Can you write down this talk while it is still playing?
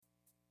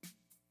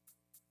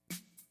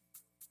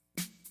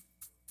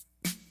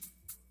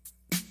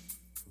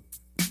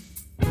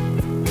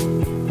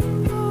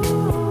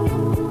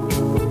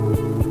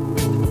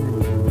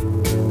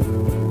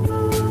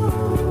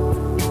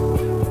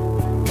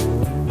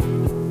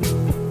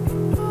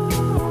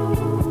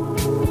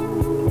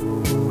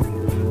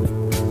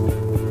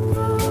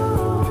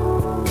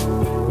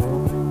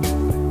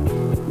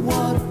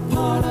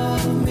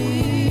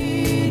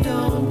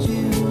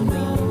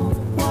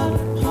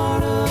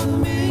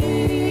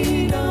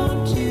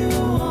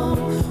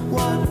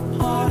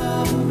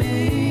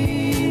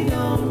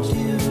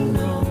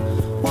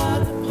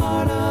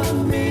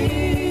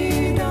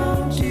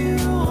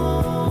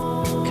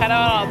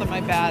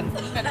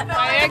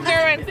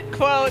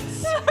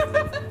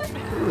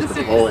Who's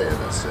Napoleon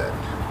that said?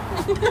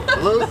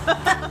 Duluth?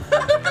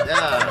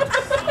 Yeah,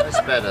 I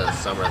spent a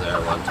summer there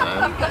one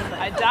time.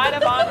 I died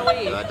of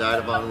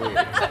ennui.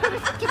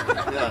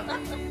 Yeah.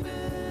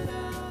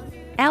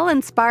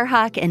 Alan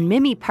Sparhawk and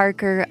Mimi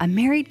Parker, a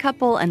married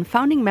couple and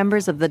founding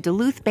members of the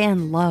Duluth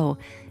band Low,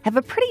 have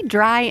a pretty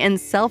dry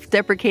and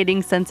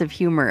self-deprecating sense of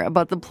humor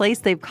about the place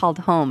they've called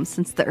home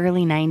since the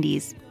early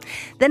 90s.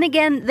 Then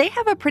again, they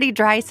have a pretty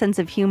dry sense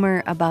of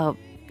humor about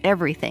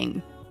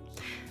everything.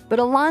 But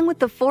along with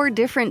the 4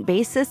 different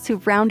bassists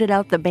who've rounded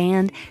out the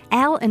band,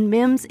 Al and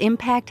Mim's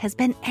impact has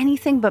been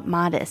anything but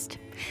modest.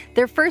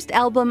 Their first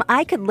album,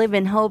 I Could Live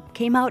in Hope,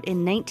 came out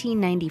in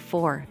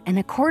 1994, and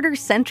a quarter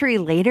century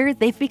later,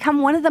 they've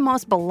become one of the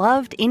most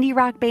beloved indie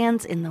rock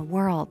bands in the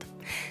world.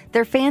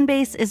 Their fan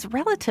base is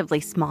relatively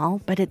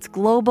small, but it's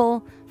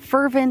global,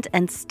 fervent,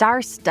 and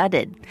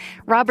star-studded.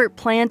 Robert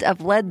Plant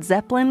of Led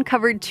Zeppelin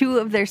covered 2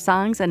 of their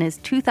songs on his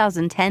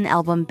 2010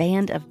 album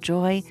Band of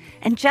Joy,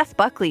 and Jeff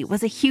Buckley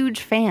was a huge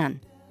fan.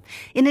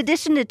 In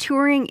addition to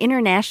touring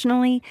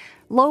internationally,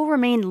 Low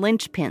remained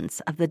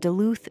linchpins of the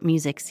Duluth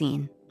music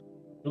scene.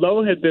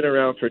 Low had been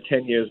around for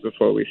 10 years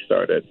before we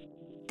started.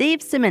 Dave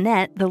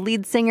Simonette, the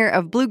lead singer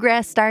of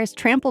bluegrass stars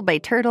Trampled by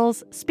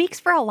Turtles, speaks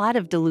for a lot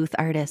of Duluth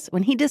artists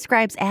when he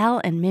describes Al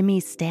and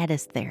Mimi's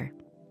status there.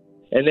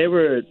 And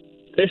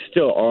they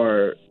still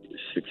are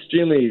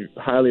extremely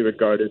highly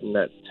regarded in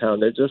that town.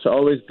 They've just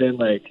always been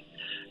like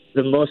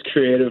the most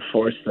creative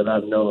force that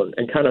I've known,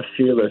 and kind of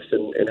fearless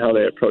in how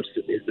they approach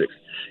the music.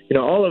 You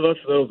know, all of us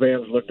little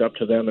bands looked up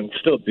to them and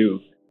still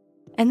do.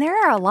 And there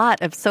are a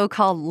lot of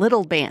so-called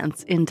little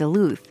bands in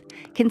Duluth.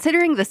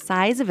 Considering the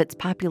size of its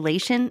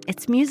population,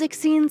 its music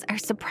scenes are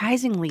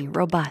surprisingly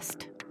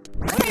robust.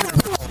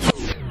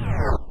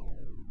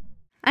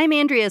 I'm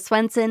Andrea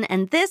Swenson,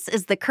 and this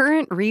is The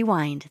Current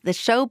Rewind, the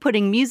show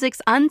putting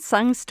music's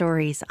unsung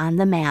stories on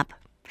the map.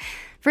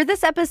 For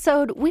this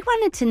episode, we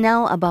wanted to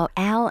know about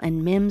Al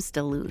and Mim's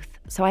Duluth,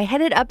 so I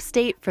headed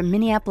upstate from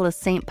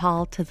Minneapolis-St.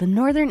 Paul to the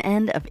northern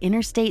end of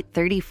Interstate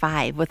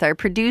 35 with our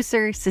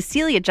producer,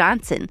 Cecilia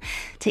Johnson,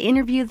 to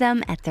interview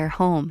them at their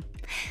home.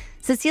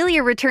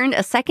 Cecilia returned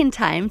a second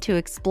time to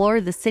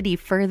explore the city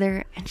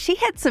further, and she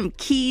had some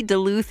key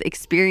Duluth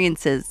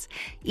experiences,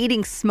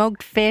 eating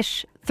smoked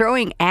fish,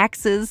 throwing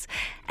axes,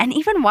 and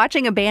even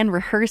watching a band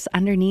rehearse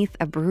underneath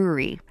a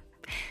brewery.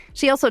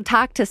 She also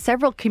talked to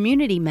several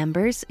community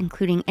members,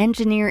 including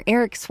engineer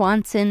Eric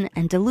Swanson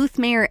and Duluth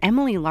Mayor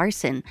Emily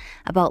Larson,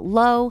 about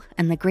Low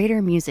and the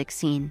greater music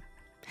scene.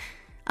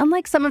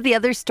 Unlike some of the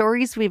other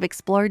stories we've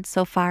explored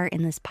so far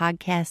in this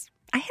podcast,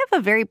 I have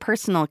a very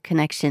personal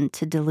connection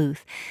to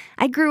Duluth.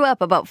 I grew up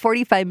about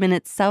 45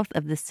 minutes south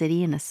of the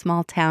city in a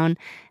small town,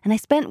 and I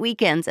spent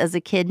weekends as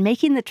a kid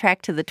making the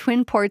trek to the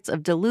twin ports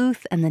of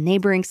Duluth and the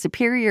neighboring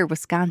Superior,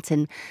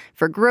 Wisconsin,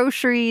 for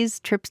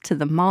groceries, trips to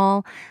the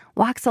mall,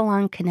 walks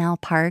along Canal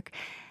Park,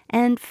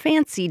 and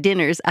fancy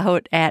dinners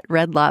out at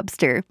Red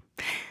Lobster.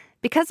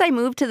 Because I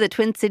moved to the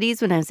Twin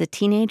Cities when I was a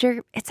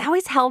teenager, it's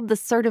always held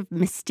this sort of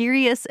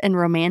mysterious and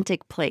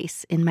romantic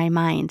place in my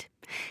mind.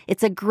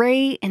 It's a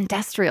gray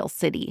industrial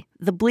city,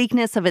 the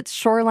bleakness of its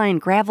shoreline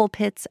gravel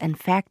pits and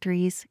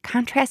factories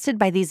contrasted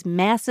by these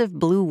massive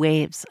blue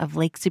waves of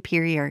Lake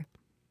Superior.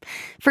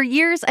 For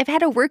years, I've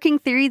had a working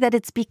theory that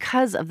it's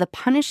because of the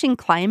punishing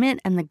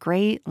climate and the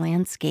gray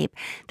landscape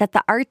that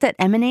the art that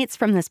emanates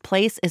from this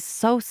place is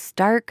so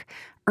stark,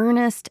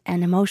 earnest,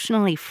 and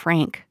emotionally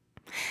frank.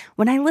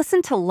 When I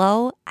listen to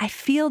Low, I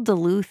feel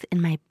Duluth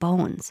in my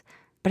bones,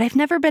 but I've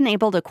never been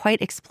able to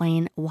quite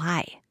explain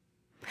why.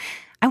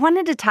 I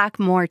wanted to talk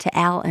more to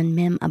Al and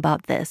Mim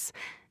about this,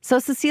 so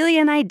Cecilia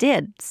and I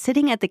did,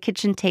 sitting at the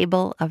kitchen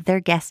table of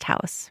their guest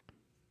house.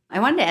 I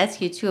wanted to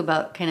ask you, too,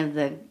 about kind of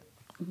the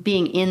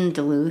being in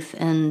Duluth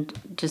and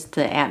just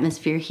the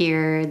atmosphere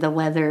here, the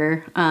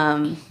weather,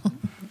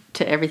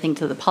 to everything,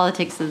 to the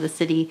politics of the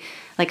city.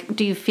 Like,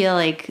 do you feel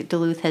like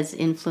Duluth has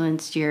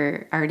influenced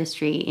your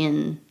artistry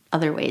in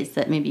other ways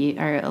that maybe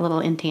are a little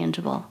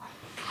intangible?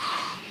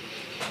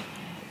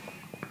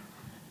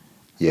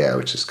 Yeah,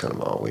 which is kind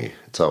of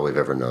it's all we've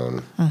ever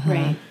known. Mm-hmm.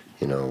 Right.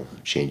 You know,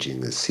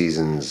 changing the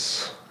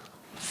seasons,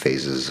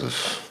 phases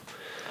of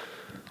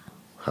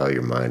how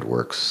your mind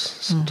works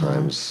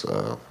sometimes,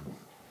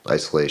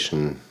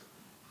 isolation,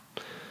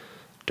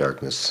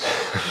 darkness.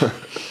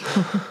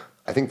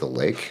 I think the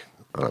lake,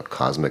 on a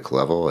cosmic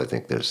level, I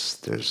think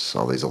there's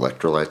all these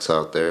electrolytes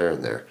out there,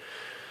 and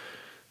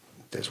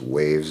there's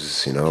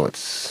waves, you know,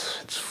 it's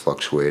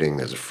fluctuating.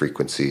 There's a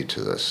frequency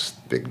to this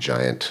big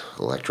giant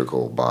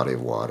electrical body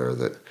of water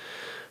that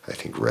I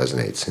think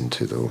resonates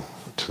into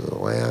the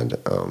land.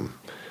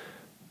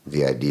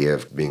 The idea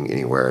of being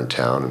anywhere in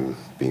town and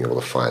being able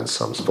to find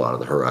some spot on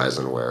the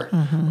horizon where,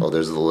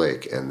 there's the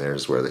lake and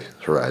there's where the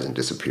horizon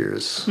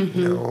disappears.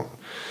 You know,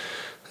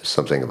 there's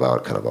something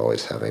about kind of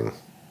always having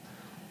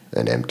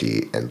an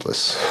empty,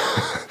 endless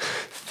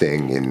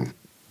thing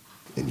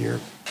in your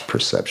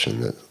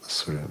perception that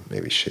sort of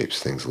maybe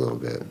shapes things a little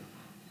bit.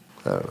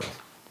 I don't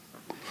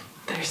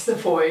know. There's the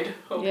void.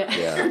 Oh. Yeah.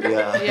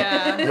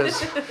 Yeah.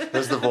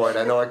 There's the void.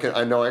 I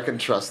know I can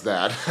trust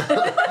that.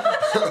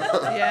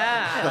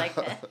 Yeah. I like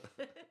that.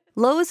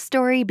 Lo's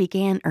story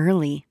began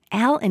early.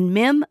 Al and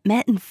Mim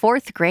met in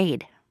 4th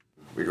grade.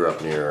 We grew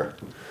up near,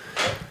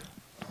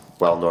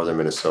 northern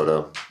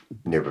Minnesota,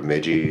 near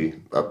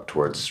Bemidji, up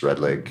towards Red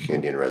Lake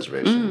Indian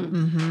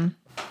Reservation.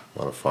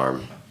 On a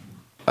farm.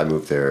 I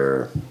moved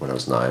there when I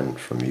was 9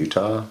 from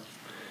Utah,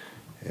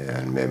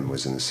 and Mim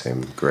was in the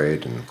same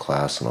grade and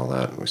class and all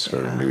that. And we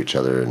sort of knew each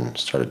other and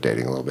started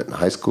dating a little bit in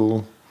high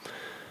school.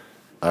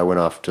 I went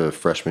off to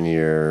freshman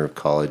year of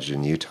college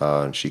in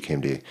Utah, and she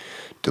came to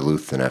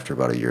Duluth, and after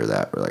about a year of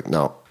that, we're like,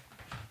 no.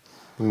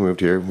 We moved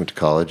here, went to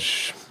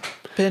college.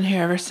 Been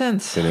here ever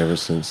since.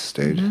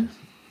 Stayed.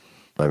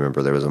 I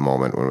remember there was a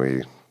moment when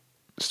we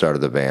started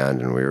the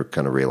band, and we were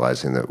kind of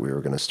realizing that we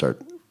were going to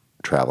start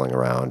traveling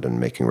around and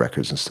making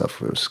records and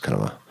stuff. It was kind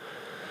of a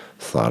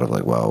thought of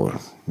like, well,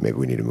 maybe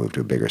we need to move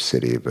to a bigger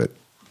city, but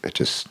it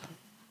just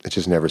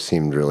never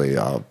seemed really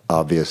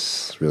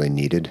obvious, really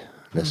needed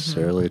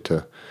necessarily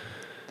to,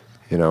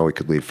 we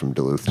could leave from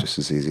Duluth just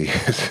as easy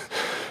as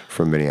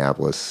from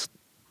Minneapolis.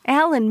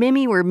 Al and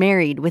Mimi were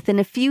married within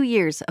a few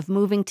years of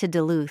moving to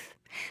Duluth.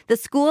 The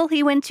school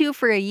he went to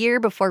for a year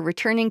before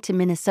returning to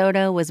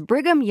Minnesota was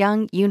Brigham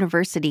Young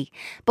University.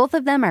 Both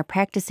of them are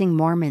practicing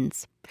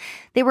Mormons.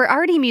 They were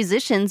already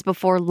musicians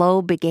before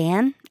Lo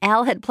began.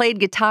 Al had played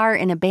guitar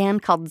in a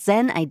band called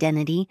Zen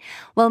Identity,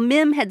 while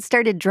Mim had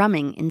started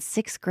drumming in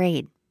 6th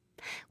grade.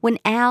 When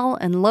Al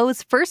and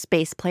Lo's first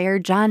bass player,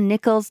 John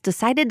Nichols,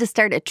 decided to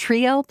start a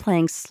trio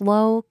playing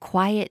slow,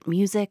 quiet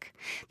music,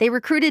 they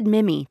recruited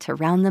Mimi to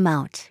round them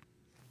out.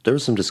 There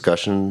was some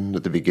discussion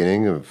at the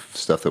beginning of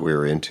stuff that we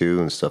were into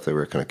and stuff that we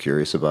were kind of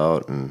curious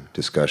about, and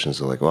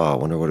discussions of like, wow, I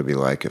wonder what it'd be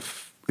like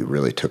if we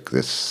really took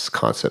this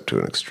concept to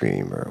an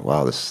extreme, or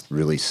wow, this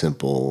really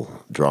simple,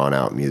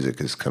 drawn-out music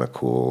is kind of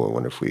cool. I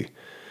wonder if we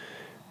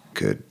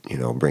could,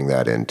 bring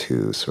that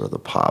into sort of the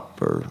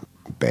pop or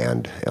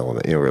band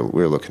element. We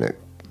were looking at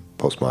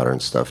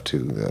postmodern stuff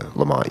too, the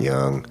Lamont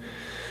Young,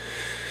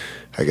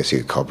 I guess you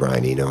could call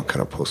Brian Eno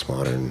kind of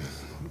postmodern.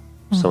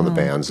 Some of the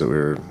bands that we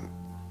were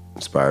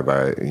inspired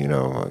by,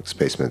 like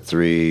Spaceman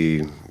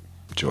 3,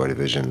 Joy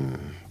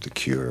Division, The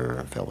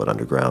Cure, Velvet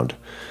Underground.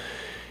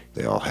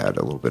 They all had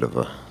a little bit of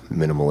a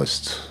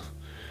minimalist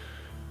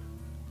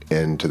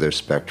end to their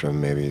spectrum,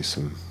 maybe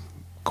some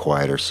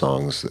quieter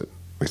songs that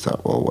we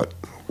thought, well,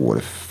 what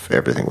if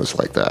everything was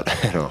like that,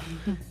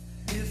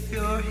 If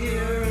you're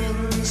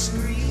hearing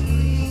screams,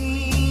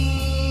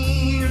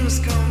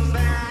 come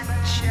back,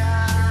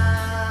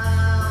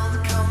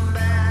 child, come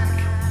back,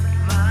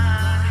 my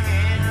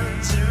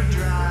hands are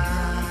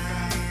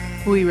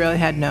dry. We really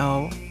had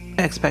no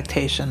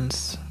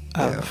expectations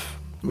of...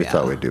 We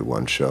thought we'd do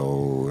one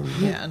show.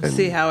 And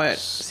see how it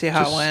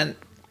went.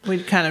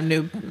 We kind of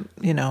knew,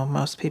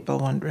 most people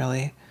wouldn't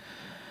really...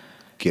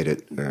 get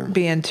it.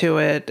 Be into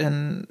it,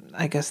 and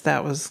I guess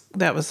that was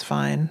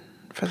fine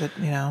for the,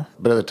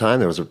 But at the time,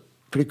 there was a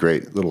pretty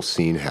great little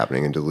scene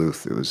happening in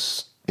Duluth. It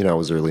was, it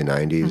was early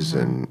 90s,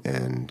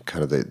 and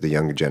kind of the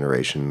younger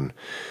generation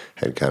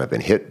had kind of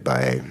been hit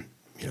by,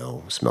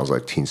 Smells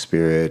Like Teen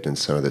Spirit and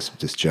some of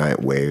this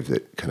giant wave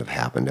that kind of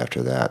happened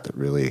after that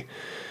really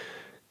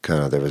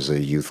kind of, there was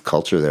a youth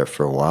culture there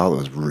for a while that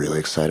was really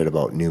excited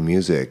about new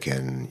music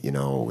and,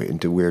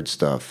 into weird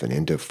stuff and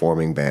into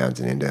forming bands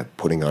and into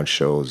putting on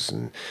shows.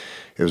 And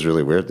it was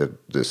really weird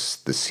that the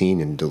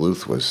scene in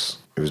Duluth was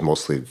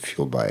mostly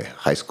fueled by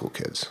high school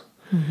kids.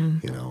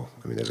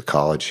 There's a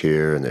college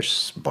here and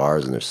there's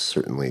bars and there's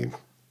certainly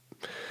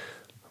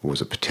was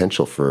a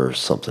potential for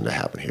something to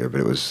happen here,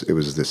 but it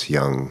was this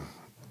young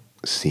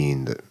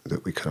scene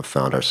that we kind of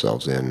found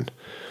ourselves in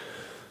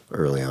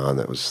early on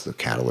that was the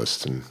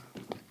catalyst. And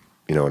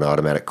an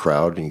automatic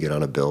crowd, and you get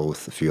on a bill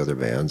with a few other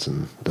bands,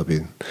 and there'll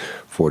be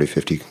 40,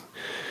 50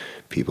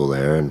 people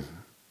there, and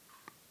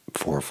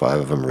 4 or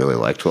 5 of them really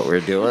liked what we were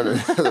doing, and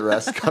the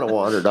rest kind of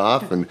wandered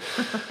off, and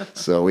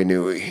so we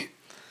knew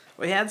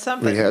we had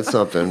something. We had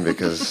something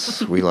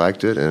because we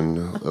liked it,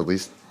 and at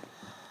least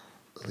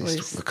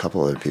a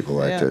couple other people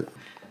liked it.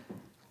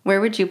 Where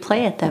would you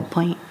play at that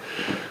point?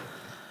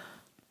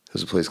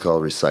 There's a place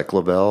called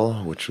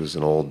Recyclabell, which was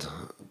an old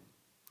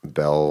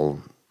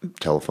Bell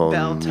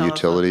telephone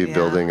utility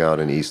building out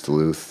in East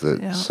Duluth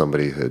that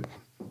somebody had,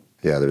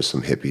 there's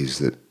some hippies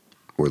that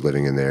were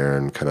living in there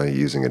and kind of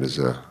using it as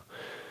a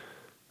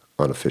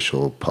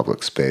unofficial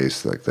public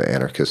space. Like the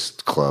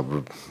anarchist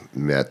club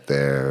met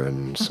there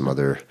and some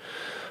other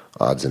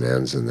odds and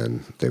ends, and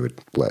then they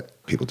would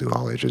let people do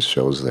all ages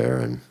shows there.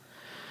 And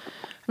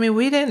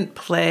we didn't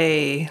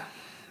play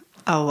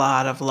a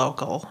lot of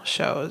local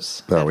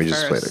shows. No, we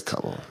just played a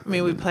couple.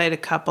 We played a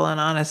couple, and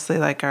honestly,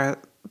 like our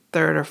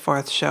 3rd or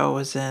 4th show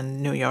was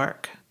in New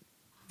York.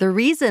 The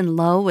reason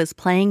Lo was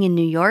playing in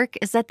New York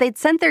is that they'd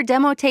sent their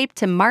demo tape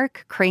to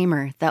Mark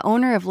Kramer, the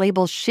owner of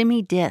label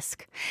Shimmy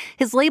Disc.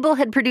 His label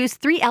had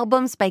produced 3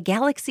 albums by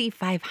Galaxy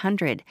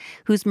 500,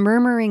 whose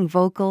murmuring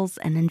vocals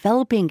and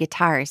enveloping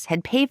guitars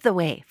had paved the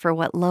way for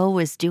what Lo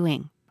was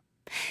doing.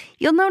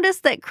 You'll notice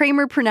that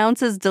Kramer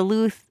pronounces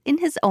Duluth in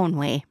his own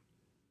way.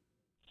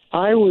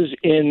 I was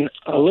in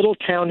a little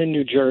town in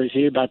New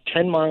Jersey, about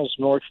 10 miles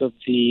north of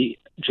the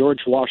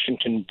George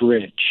Washington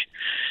Bridge.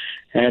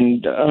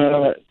 And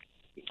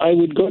I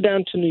would go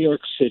down to New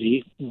York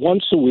City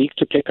once a week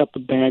to pick up a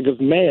bag of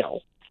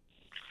mail,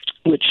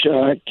 which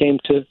came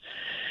to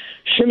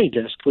Shimmy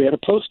Disc. We had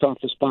a post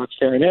office box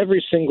there, and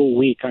every single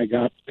week I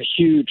got a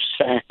huge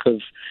sack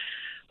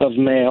of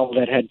mail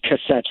that had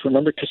cassettes.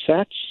 Remember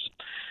cassettes?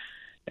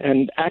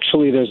 And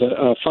actually, there's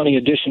a funny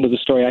addition to the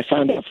story. I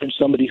found out from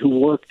somebody who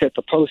worked at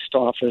the post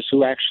office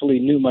who actually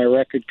knew my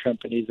record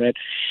company that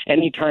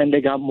anytime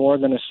they got more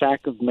than a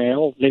sack of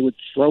mail, they would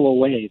throw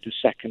away the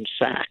second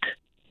sack.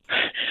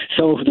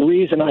 So the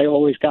reason I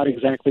always got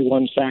exactly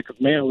one sack of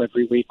mail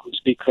every week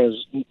was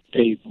because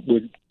they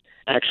would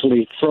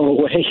actually throw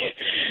away.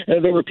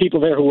 There were people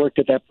there who worked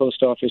at that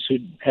post office who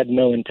had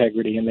no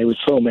integrity, and they would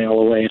throw mail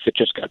away if it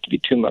just got to be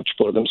too much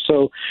for them.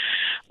 So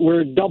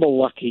we're double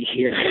lucky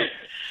here.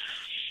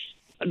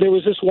 There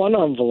was this one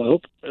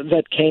envelope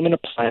that came in a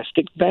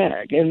plastic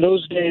bag. In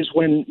those days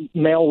when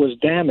mail was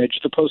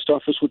damaged, the post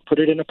office would put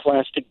it in a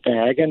plastic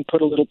bag and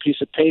put a little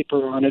piece of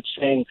paper on it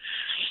saying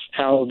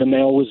how the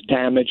mail was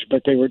damaged,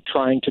 but they were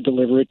trying to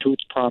deliver it to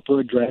its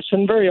proper address.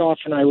 And very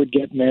often I would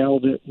get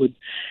mail that would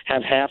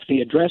have half the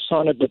address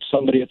on it, but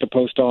somebody at the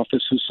post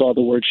office who saw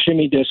the word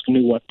Shimmy Disc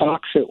knew what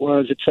box it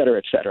was, et cetera,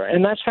 et cetera.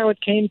 And that's how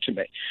it came to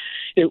me.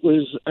 It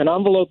was an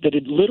envelope that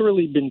had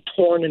literally been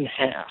torn in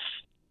half.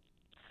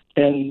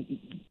 And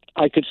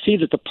I could see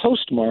that the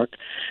postmark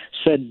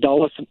said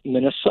Duluth,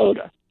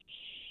 Minnesota.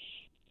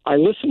 I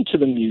listened to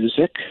the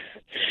music.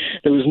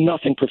 There was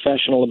nothing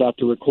professional about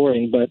the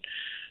recording, but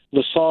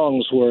the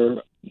songs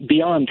were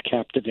beyond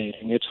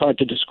captivating. It's hard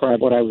to describe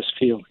what I was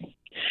feeling.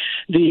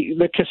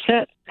 The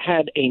cassette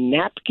had a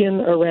napkin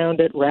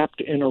around it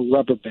wrapped in a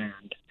rubber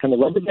band, and the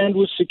rubber band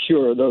was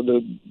secure, though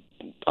the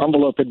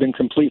envelope had been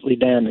completely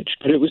damaged.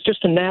 But it was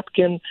just a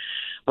napkin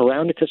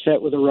around a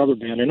cassette with a rubber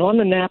band. And on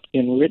the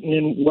napkin, written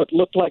in what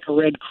looked like a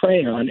red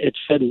crayon, it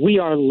said, "We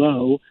are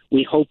low.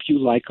 We hope you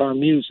like our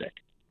music."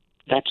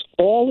 That's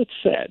all it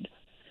said.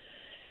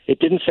 It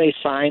didn't say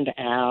signed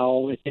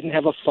Al. It didn't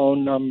have a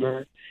phone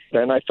number.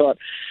 And I thought,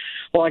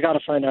 well, I got to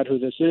find out who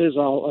this is.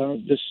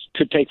 This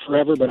could take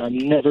forever, but I'm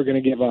never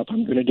going to give up.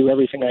 I'm going to do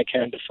everything I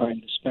can to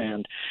find this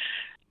band.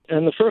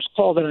 And the first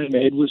call that I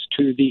made was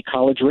to the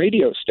college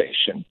radio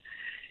station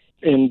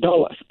in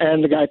Duluth,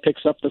 and the guy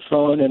picks up the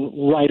phone, and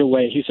right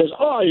away he says,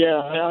 "Oh yeah,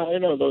 I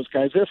know those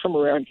guys. They're from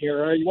around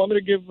here. You want me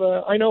to give?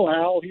 I know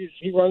Al.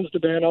 He runs the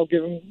band. I'll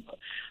give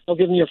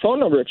him your phone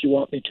number if you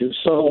want me to."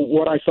 So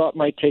what I thought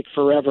might take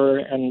forever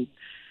and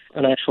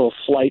an actual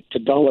flight to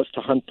Duluth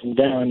to hunt them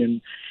down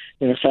in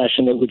a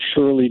fashion that would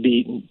surely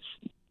be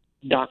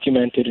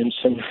documented in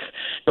some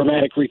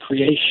dramatic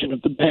recreation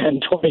of the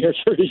band 20 or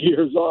 30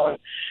 years on,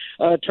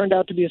 turned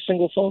out to be a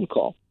single phone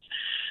call.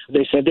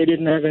 They said they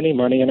didn't have any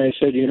money, and I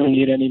said, "You don't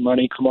need any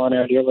money. Come on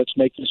out here. Let's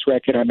make this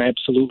record. I'm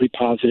absolutely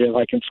positive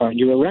I can find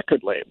you a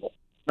record label."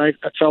 I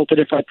felt that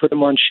if I put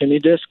them on Shimmy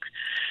Disc,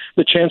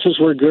 the chances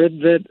were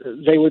good that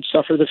they would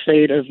suffer the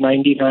fate of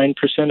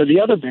 99% of the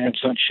other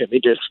bands on Shimmy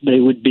Disc. They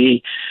would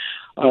be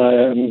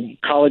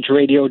college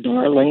radio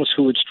darlings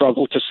who would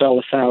struggle to sell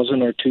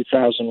 1,000 or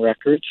 2,000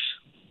 records,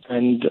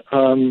 and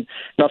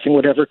nothing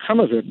would ever come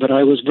of it. But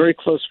I was very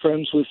close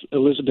friends with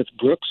Elizabeth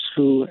Brooks,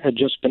 who had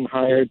just been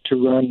hired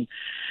to run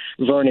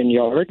Vernon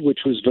Yard,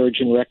 which was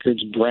Virgin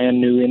Records' brand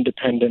new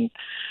independent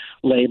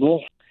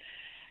label.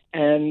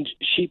 And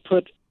she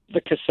put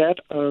the cassette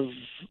of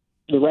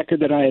the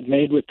record that I had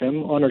made with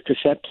them on her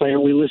cassette player.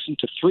 We listened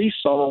to 3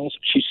 songs.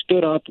 She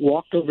stood up,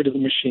 walked over to the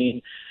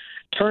machine,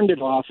 turned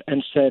it off,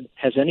 and said,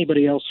 "Has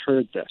anybody else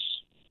heard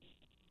this?"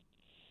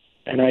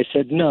 And I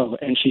said, "No."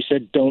 And she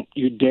said, "Don't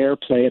you dare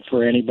play it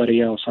for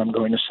anybody else. I'm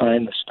going to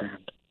sign this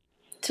band."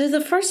 So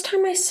the first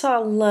time I saw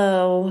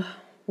Low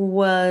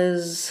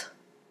was...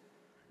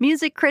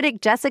 Music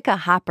critic Jessica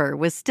Hopper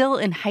was still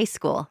in high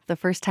school the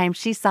first time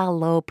she saw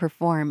Low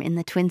perform in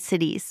the Twin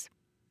Cities.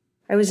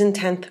 I was in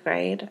 10th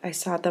grade. I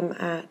saw them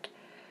at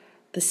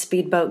the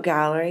Speedboat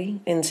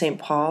Gallery in St.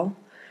 Paul,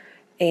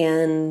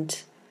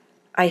 and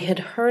I had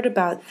heard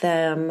about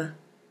them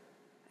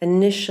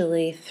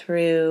initially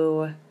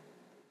through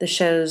the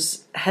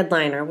show's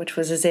headliner, which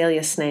was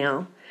Azalea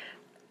Snail,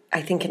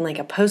 I think in like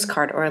a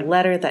postcard or a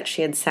letter that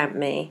she had sent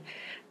me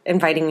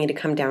inviting me to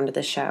come down to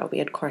the show. We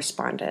had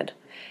corresponded.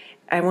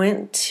 I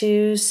went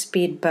to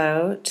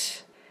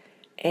Speedboat,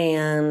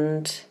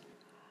 and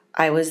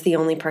I was the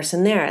only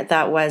person there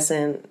that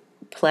wasn't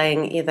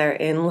playing either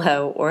in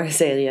Low or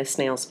Azalea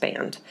Snail's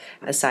band,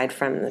 aside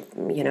from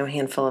the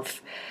handful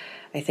of,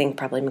 I think,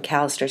 probably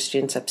McAllister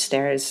students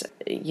upstairs,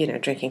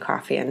 drinking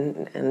coffee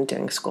and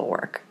doing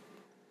schoolwork.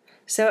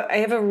 So I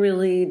have a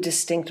really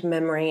distinct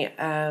memory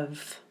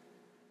of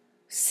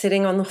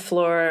sitting on the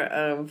floor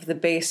of the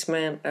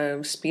basement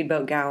of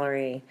Speedboat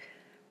Gallery.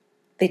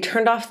 They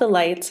turned off the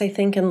lights, I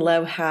think, and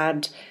Low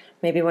had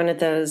maybe one of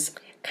those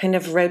kind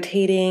of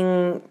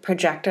rotating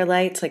projector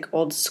lights, like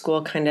old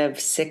school kind of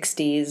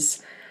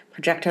 60s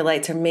projector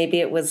lights, or maybe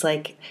it was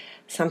like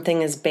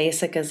something as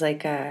basic as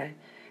like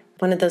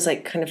one of those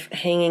like kind of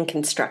hanging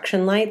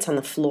construction lights on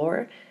the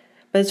floor.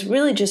 But it's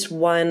really just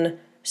one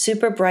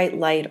super bright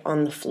light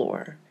on the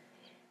floor.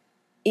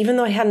 Even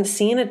though I hadn't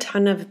seen a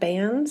ton of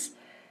bands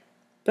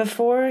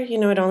before,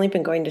 I'd only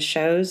been going to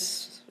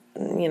shows,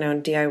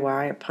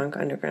 DIY or punk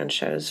underground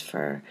shows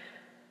for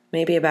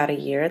maybe about a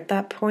year at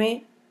that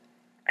point.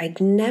 I'd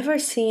never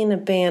seen a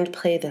band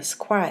play this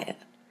quiet.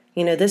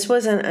 This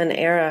wasn't an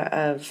era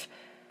of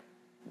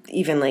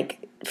even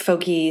like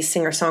folky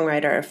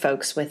singer-songwriter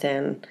folks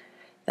within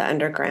the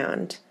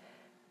underground.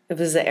 It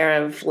was the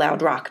era of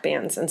loud rock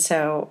bands. And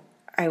so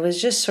I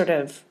was just sort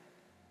of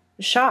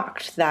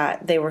shocked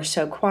that they were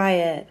so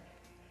quiet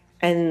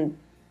and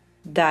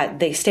that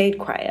they stayed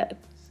quiet.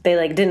 They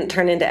like didn't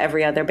turn into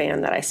every other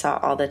band that I saw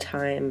all the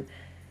time.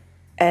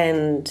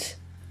 And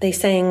they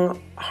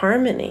sang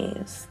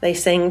harmonies. They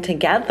sang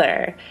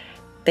together.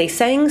 They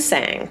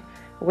sang,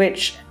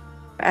 which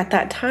at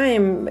that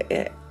time,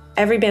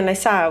 every band I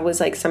saw was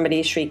like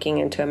somebody shrieking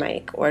into a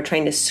mic or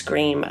trying to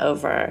scream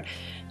over,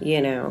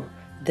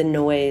 the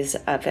noise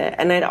of it.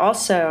 And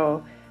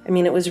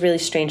it was really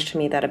strange to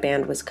me that a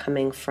band was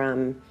coming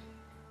from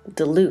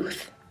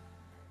Duluth.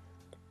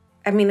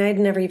 I'd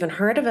never even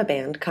heard of a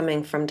band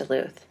coming from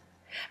Duluth.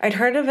 I'd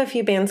heard of a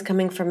few bands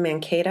coming from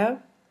Mankato.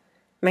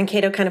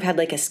 Mankato kind of had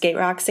like a skate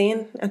rock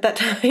scene at that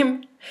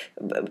time.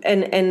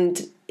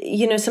 And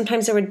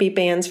sometimes there would be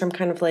bands from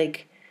kind of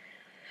like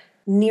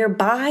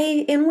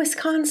nearby in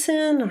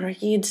Wisconsin, or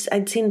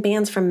I'd seen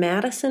bands from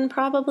Madison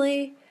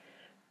probably.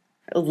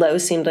 Low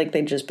seemed like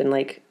they'd just been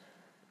like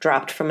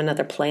dropped from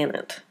another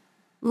planet.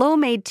 Low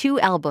made 2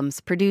 albums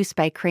produced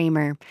by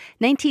Kramer,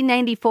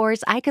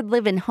 1994's I Could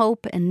Live in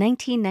Hope and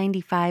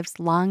 1995's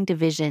Long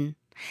Division.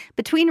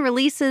 Between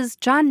releases,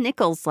 John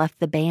Nichols left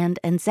the band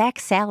and Zach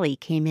Sally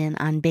came in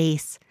on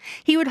bass.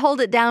 He would hold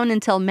it down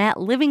until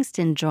Matt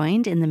Livingston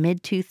joined in the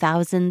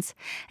mid-2000s,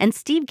 and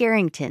Steve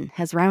Garrington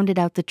has rounded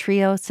out the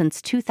trio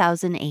since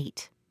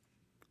 2008.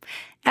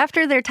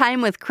 After their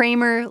time with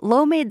Kramer,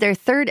 Low made their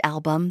 3rd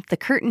album, The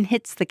Curtain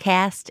Hits the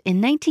Cast,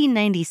 in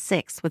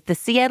 1996 with the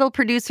Seattle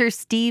producer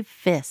Steve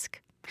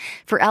Fisk.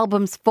 For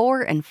albums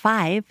 4 and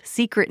 5,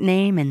 Secret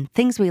Name and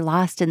Things We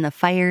Lost in the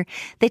Fire,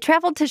 they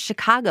traveled to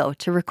Chicago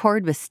to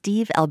record with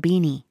Steve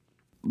Albini.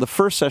 The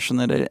first session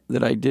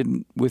that I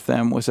did with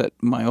them was at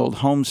my old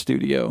home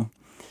studio,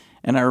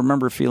 and I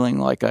remember feeling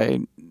like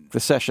the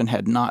session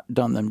had not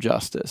done them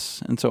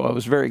justice, and so I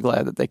was very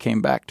glad that they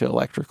came back to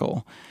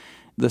electrical.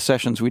 The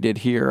sessions we did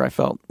here, I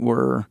felt,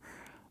 were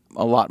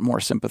a lot more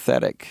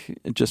sympathetic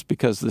just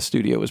because the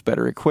studio was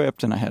better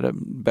equipped and I had a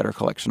better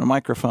collection of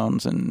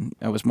microphones and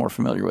I was more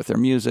familiar with their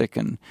music.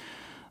 And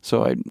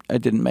so I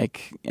didn't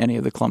make any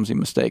of the clumsy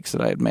mistakes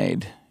that I had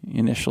made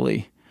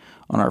initially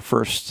on our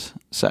first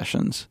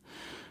sessions.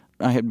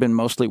 I had been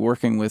mostly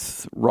working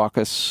with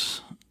raucous,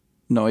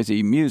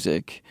 noisy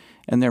music,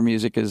 and their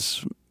music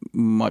is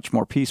much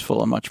more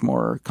peaceful and much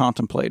more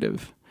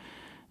contemplative.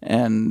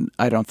 And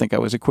I don't think I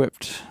was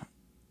equipped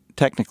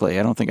technically.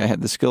 I don't think I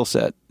had the skill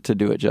set to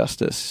do it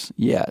justice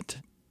yet.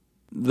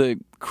 The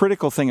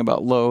critical thing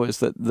about Low is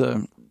that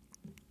the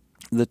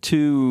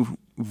 2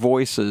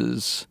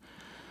 voices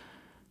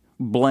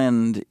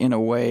blend in a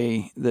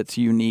way that's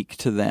unique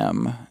to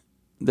them.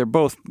 They're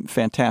both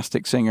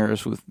fantastic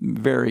singers with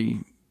very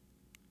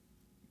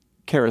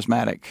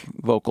charismatic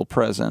vocal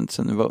presence,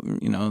 and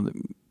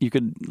you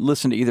could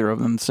listen to either of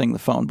them sing the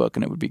phone book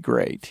and it would be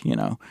great,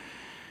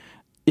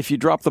 If you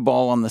drop the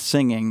ball on the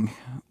singing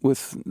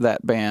with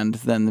that band,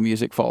 then the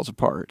music falls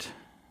apart.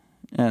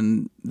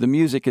 And the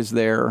music is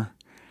there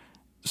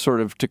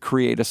sort of to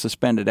create a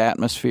suspended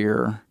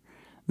atmosphere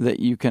that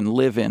you can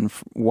live in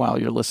while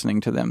you're listening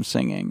to them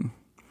singing.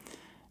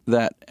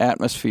 That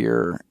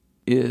atmosphere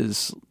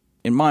is,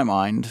 in my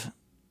mind,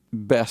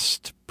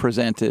 best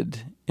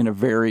presented in a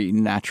very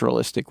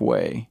naturalistic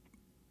way.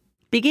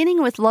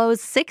 Beginning with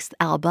Low's 6th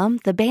album,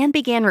 the band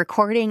began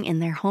recording in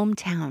their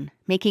hometown,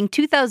 making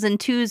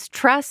 2002's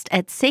Trust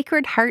at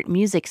Sacred Heart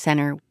Music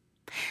Center.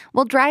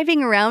 While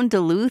driving around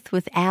Duluth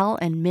with Al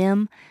and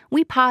Mim,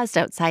 we paused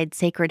outside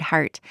Sacred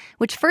Heart,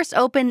 which first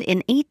opened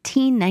in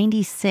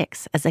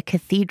 1896 as a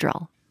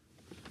cathedral.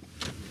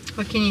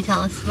 What can you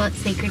tell us about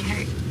Sacred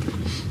Heart?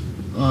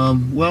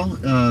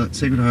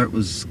 Sacred Heart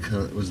was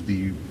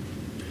the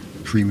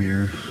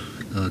premier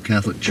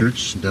Catholic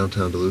church in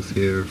downtown Duluth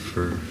here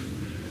for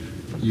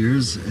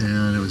years,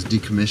 and it was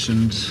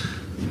decommissioned.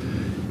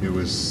 It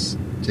was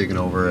taken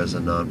over as a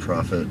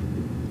nonprofit.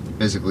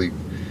 Basically,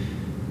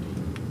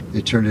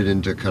 they turned it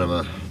into kind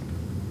of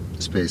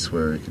a space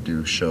where you could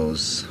do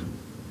shows.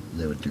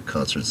 They would do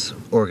concerts,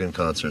 organ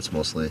concerts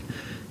mostly,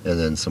 and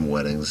then some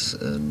weddings.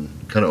 And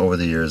kind of over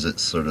the years, it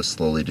sort of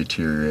slowly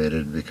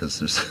deteriorated because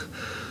there's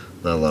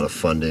not a lot of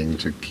funding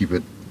to keep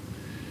it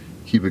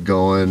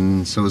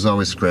going. So it was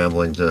always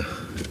scrambling to,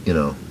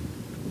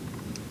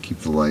 keep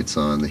the lights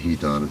on, the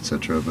heat on,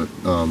 etc. But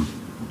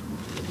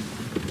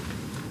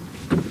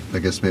I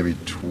guess maybe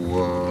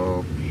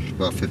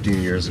about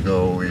 15 years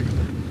ago, a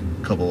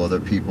couple other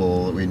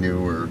people that we knew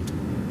were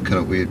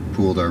we had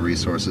pooled our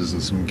resources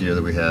and some gear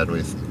that we had.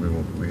 We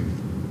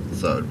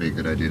thought it would be a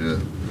good idea to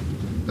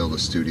build a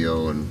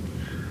studio, and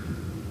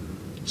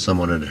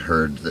someone had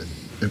heard that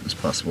it was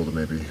possible to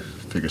maybe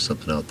figure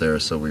something out there,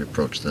 so we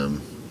approached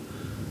them,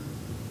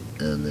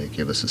 and they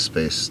gave us a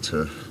space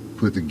to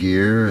put the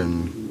gear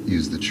and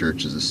use the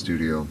church as a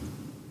studio.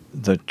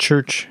 The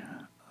church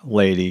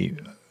lady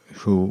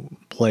who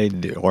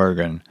played the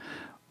organ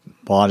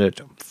bought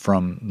it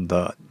from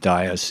the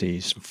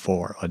diocese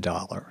for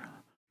 $1.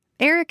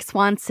 Eric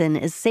Swanson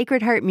is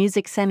Sacred Heart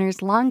Music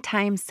Center's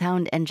longtime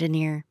sound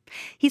engineer.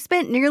 He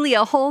spent nearly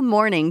a whole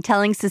morning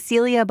telling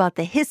Cecilia about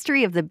the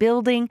history of the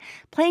building,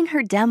 playing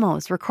her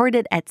demos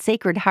recorded at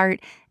Sacred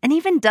Heart, and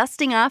even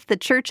dusting off the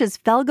church's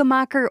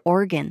Felgemacher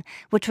organ,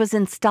 which was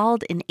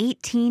installed in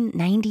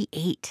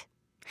 1898.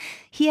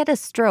 He had a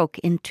stroke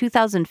in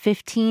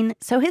 2015,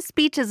 so his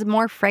speech is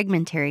more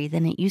fragmentary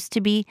than it used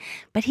to be,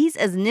 but he's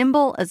as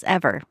nimble as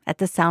ever at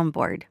the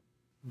soundboard.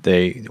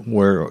 They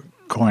were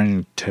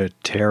going to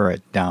tear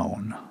it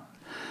down,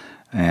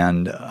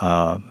 and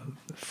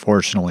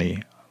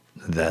fortunately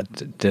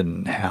that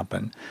didn't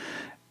happen.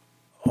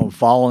 A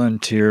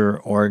volunteer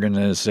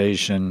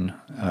organization,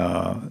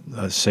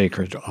 the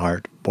Sacred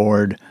Heart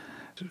Board,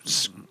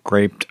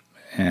 scraped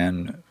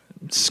and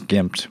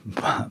skimped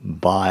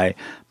by,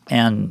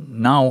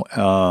 and now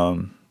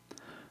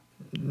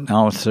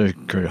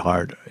Sacred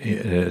Heart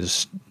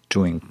is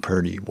doing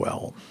pretty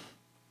well.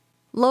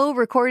 Lowe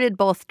recorded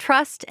both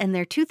Trust and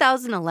their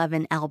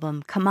 2011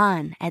 album, Come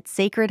On, at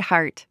Sacred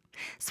Heart.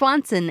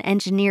 Swanson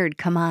engineered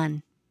Come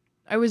On.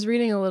 I was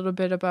reading a little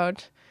bit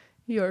about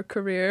your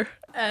career,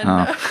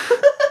 and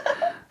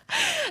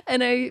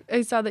and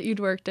I saw that you'd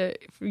worked at,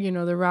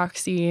 the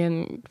Roxy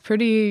and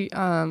pretty,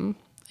 I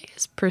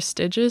guess,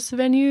 prestigious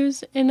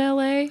venues in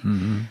LA.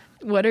 Mm-hmm.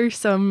 What are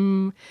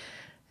some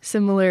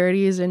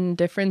similarities and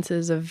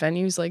differences of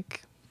venues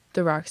like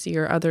the Roxy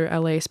or other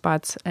LA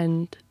spots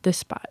and this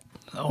spot?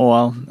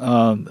 Well,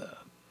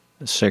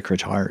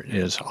 Sacred Heart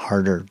is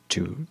harder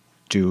to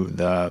do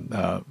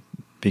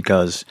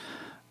because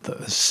the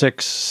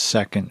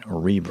 6-second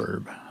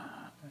reverb.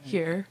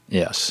 Here?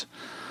 Yes.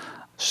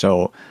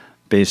 So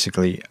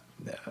basically,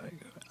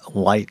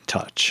 light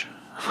touch.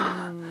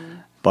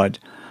 But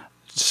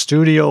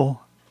studio,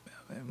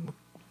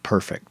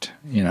 perfect.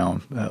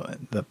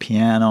 The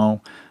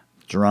piano,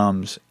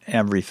 drums,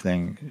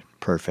 everything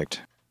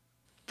perfect.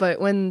 But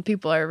when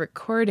people are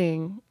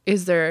recording,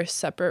 is there a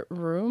separate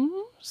room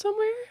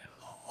somewhere?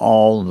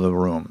 All the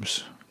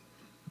rooms.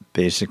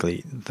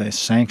 Basically, the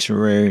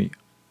sanctuary,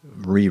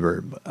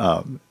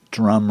 reverb,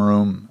 drum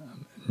room,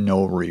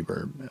 no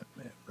reverb.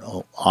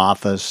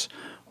 Office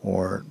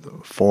or the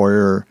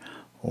foyer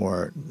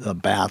or the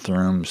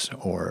bathrooms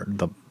or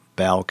the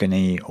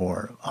balcony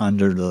or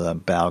under the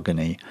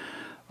balcony,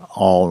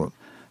 all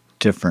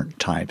different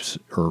types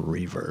of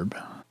reverb.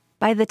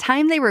 By the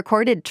time they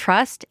recorded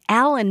Trust,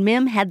 Al and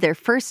Mim had their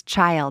first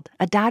child,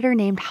 a daughter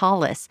named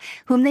Hollis,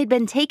 whom they'd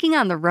been taking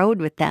on the road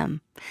with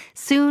them.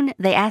 Soon,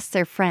 they asked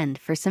their friend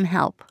for some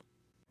help.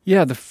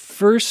 Yeah, the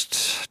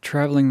first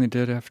traveling they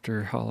did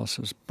after Hollis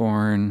was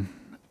born,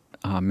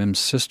 Mim's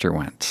sister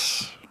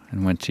went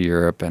to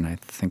Europe, and I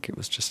think it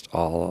was just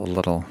all a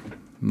little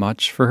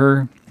much for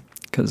her,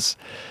 because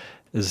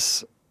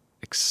as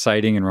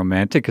exciting and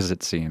romantic as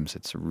it seems,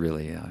 it's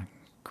really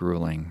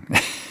grueling.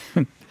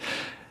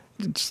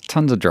 It's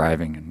tons of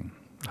driving and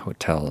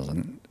hotels.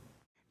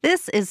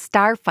 This is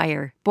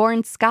Starfire,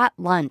 born Scott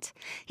Lunt.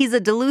 He's a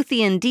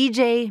Duluthian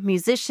DJ,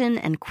 musician,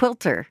 and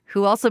quilter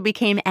who also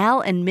became Al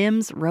and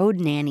Mim's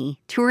road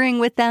nanny, touring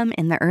with them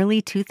in the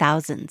early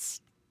 2000s.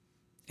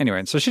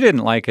 Anyway, so she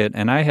didn't like it,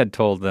 and I had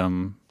told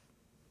them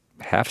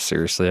half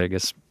seriously, I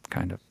guess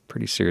kind of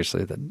pretty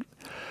seriously,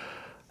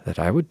 that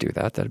I would do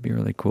that. That'd be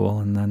really cool.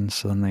 And then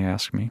they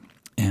asked me.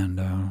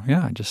 And,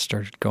 I just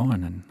started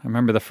going. And I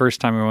remember the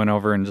first time we went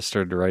over and just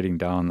started writing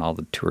down all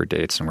the tour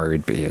dates and where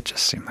we'd be. It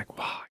just seemed like,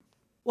 wow.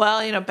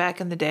 Well,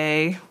 back in the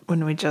day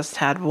when we just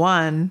had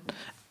one,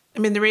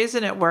 the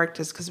reason it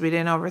worked is because we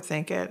didn't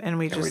overthink it. And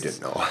we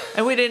didn't know.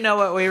 And we didn't know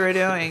what we were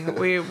doing.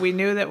 We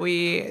knew that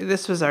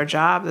this was our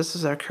job. This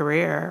was our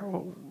career.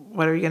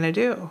 What are we going to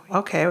do?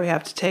 Okay, we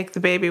have to take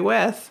the baby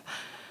with.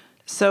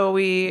 So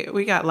we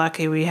got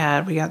lucky. We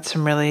got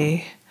some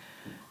really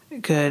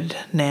good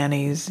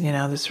nannies.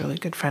 This really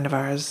good friend of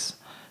ours,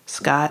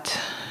 Scott,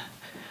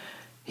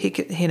 he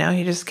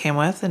just came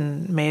with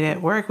and made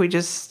it work. We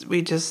just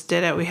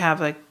did it. We have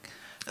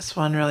this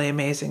one really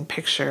amazing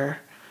picture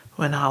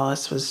when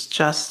Hollis was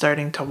just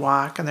starting to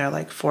walk, and there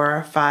are 4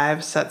 or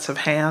 5 sets of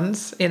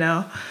hands,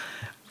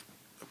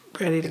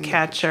 ready to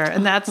catch her.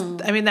 And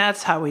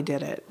that's how we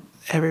did it.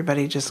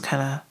 Everybody just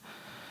kind of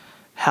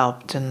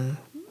helped and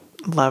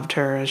loved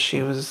her as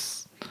she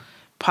was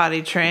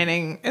potty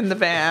training in the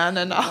van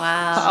and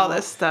all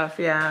this stuff.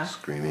 Yeah.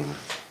 Screaming.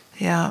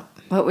 Yeah.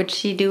 What would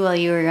she do while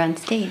you were on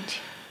stage?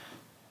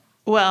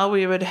 Well,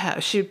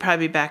 she'd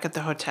probably be back at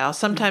the hotel.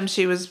 Sometimes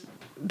she was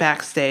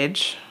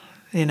backstage.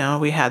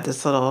 We had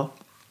this little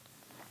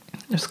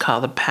It was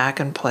called a pack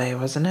and play,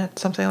 wasn't it?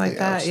 Something like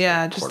that.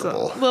 Yeah, just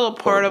portable, a little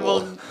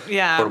portable.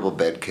 Yeah. Portable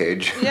bed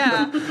cage.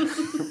 Yeah.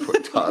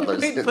 Put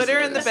toddlers We'd put her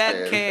in the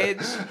bed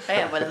cage. I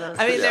have one of those.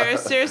 I mean,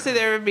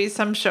 there would be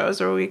some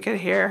shows where we could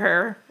hear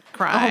her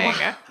crying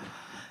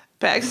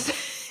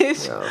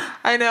backstage. Yeah.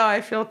 I know.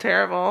 I feel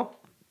terrible.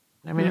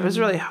 I mean, it was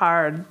really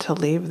hard to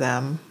leave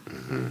them.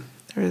 Mm-hmm.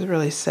 It was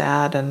really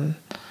sad, and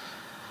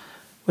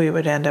we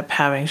would end up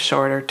having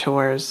shorter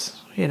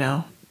tours, you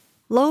know.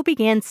 Lo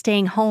began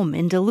staying home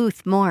in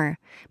Duluth more,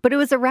 but it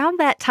was around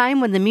that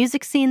time when the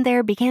music scene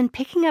there began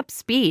picking up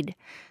speed.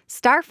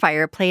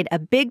 Starfire played a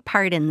big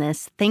part in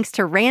this thanks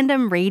to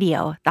Random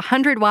Radio, the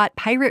 100-watt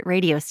pirate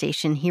radio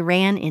station he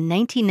ran in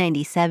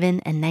 1997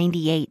 and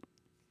 98.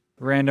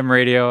 Random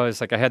Radio is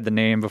like I had the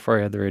name before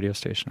I had the radio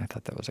station. I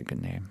thought that was a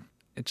good name.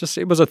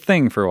 It was a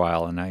thing for a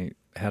while, and I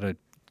had a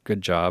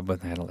good job,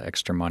 but I had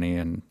extra money,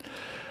 and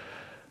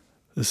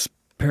this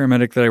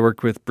paramedic that I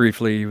worked with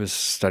briefly, he was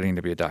studying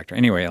to be a doctor.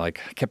 Anyway, I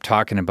kept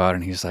talking about it,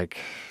 and he's like,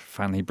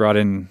 finally he brought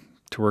in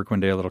to work one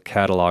day a little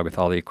catalog with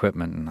all the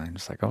equipment, and I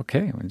was like,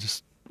 okay, we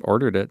just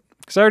ordered it.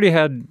 Because I already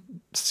had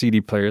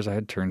CD players, I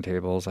had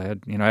turntables, I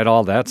had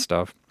all that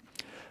stuff.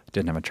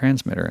 Didn't have a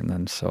transmitter, and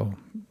then so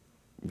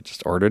we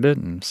just ordered it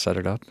and set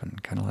it up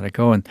and kind of let it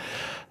go. And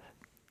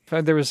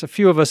there was a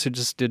few of us who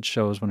just did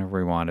shows whenever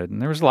we wanted,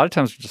 and there was a lot of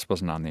times we just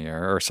wasn't on the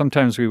air, or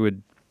sometimes we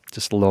would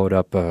just load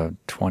up a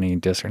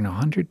 20-disc or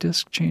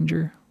 100-disc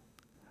changer.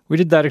 We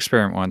did that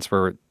experiment once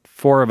where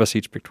 4 of us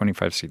each picked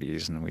 25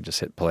 CDs, and then we just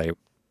hit play.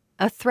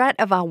 A threat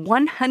of a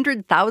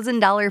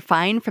 $100,000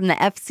 fine from the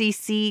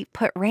FCC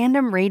put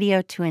Random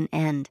Radio to an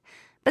end.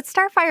 But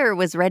Starfire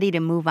was ready to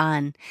move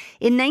on.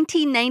 In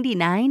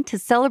 1999, to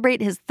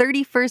celebrate his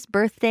 31st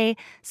birthday,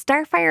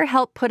 Starfire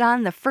helped put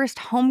on the first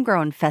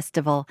Homegrown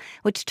Festival,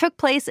 which took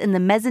place in the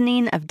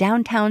mezzanine of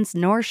downtown's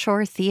North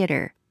Shore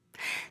Theater.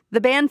 The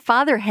band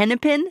Father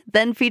Hennepin,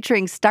 then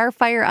featuring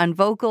Starfire on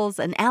vocals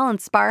and Alan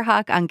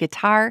Sparhawk on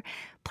guitar,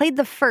 played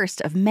the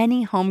first of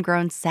many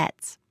homegrown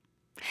sets.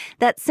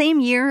 That same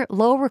year,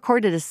 Lo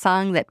recorded a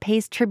song that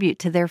pays tribute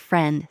to their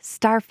friend,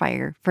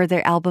 Starfire, for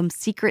their album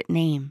Secret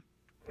Name.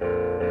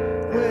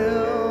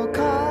 We'll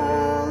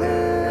call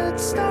it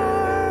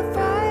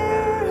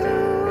Starfire,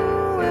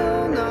 who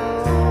will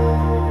know?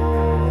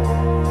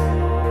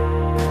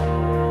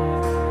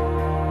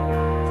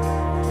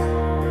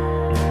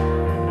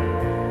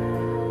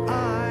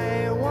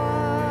 I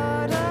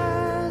want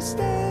a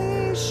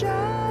station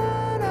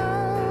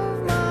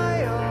of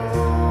my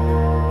own.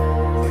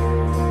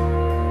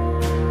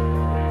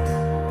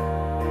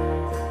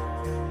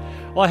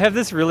 Well, I have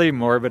this really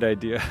morbid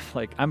idea.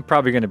 I'm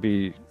probably going to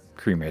be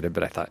cremated,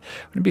 but I thought,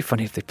 wouldn't it be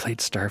funny if they played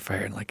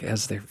Starfire and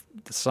as the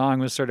song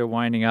was sort of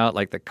winding out,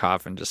 the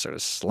coffin just sort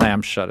of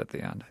slammed shut at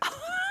the end.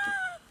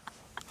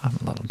 I'm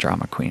a little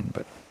drama queen,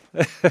 but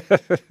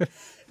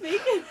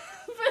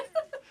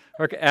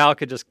or Al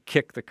could just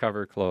kick the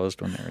cover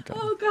closed when they were done.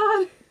 Oh,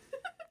 God.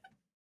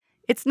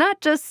 It's not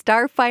just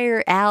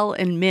Starfire, Al,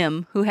 and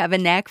Mim who have a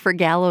knack for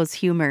gallows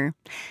humor.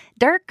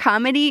 Dark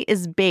comedy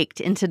is baked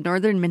into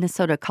northern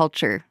Minnesota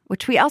culture,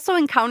 which we also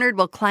encountered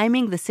while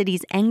climbing the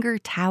city's Anger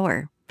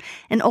Tower.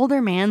 An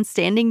older man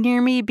standing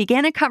near me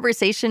began a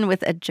conversation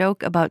with a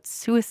joke about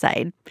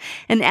suicide,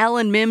 and Al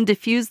and Mim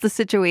diffused the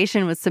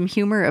situation with some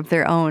humor of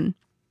their own.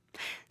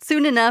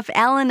 Soon enough,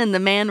 Alan and the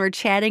man were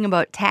chatting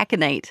about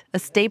taconite, a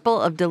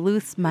staple of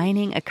Duluth's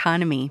mining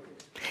economy.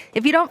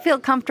 If you don't feel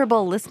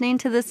comfortable listening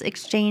to this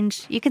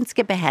exchange, you can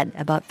skip ahead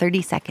about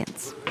 30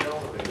 seconds.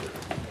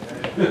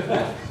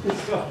 If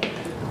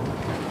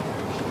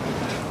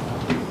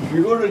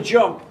you're going to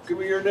jump, give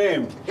me your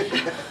name.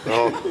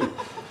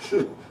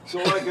 So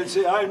I can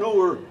say, I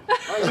knew her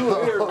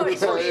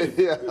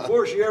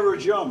before she ever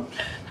jumped.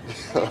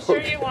 Are you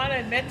sure you want to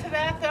admit to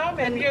that, though?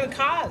 Maybe you're the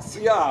cause.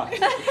 Yeah.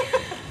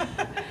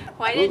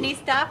 Why didn't he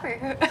stop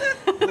her?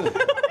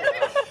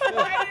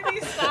 Why did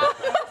he stop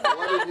her?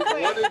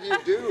 What did you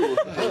do?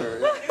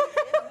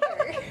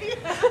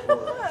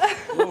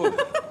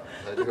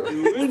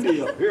 It's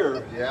windy up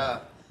here. Yeah.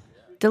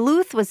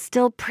 Duluth was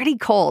still pretty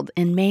cold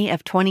in May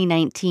of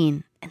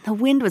 2019, and the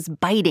wind was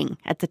biting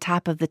at the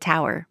top of the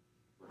tower.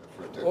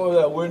 Oh,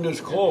 that wind is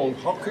cold.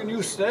 How can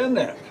you stand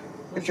that?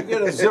 Did you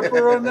get a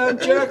zipper on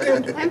that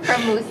jacket? I'm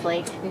from Moose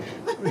Lake.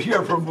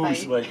 You're from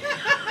Moose Lake.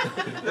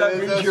 That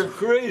means you're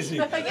crazy.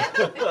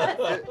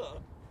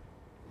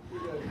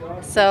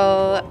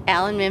 So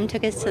Al and Mim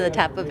took us to the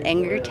top of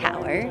Anger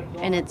Tower,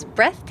 and it's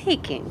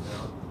breathtaking.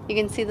 You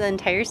can see the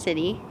entire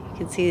city. You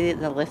can see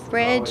the lift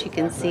bridge. You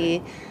can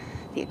see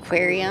the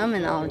aquarium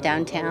and all of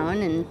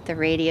downtown and the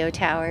radio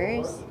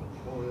towers.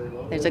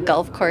 There's a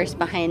golf course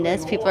behind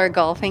us. People are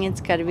golfing.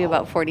 It's got to be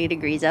about 40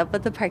 degrees up,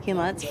 but the parking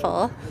lot's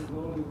full.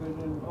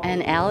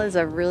 And Al is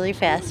a really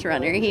fast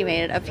runner. He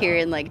made it up here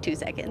in 2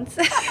 seconds.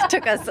 It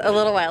took us a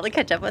little while to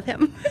catch up with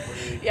him.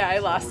 Yeah, I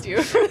lost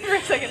you for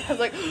a second. I was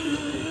like,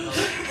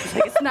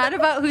 it's not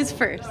about who's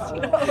first.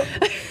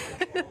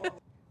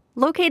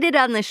 Located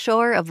on the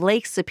shore of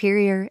Lake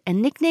Superior and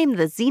nicknamed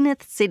the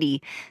Zenith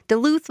City,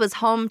 Duluth was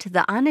home to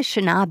the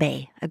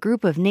Anishinaabe, a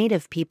group of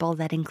native people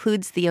that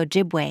includes the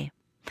Ojibwe.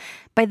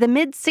 By the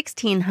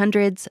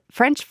mid-1600s,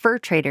 French fur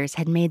traders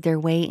had made their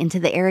way into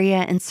the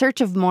area in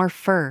search of more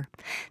fur.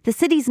 The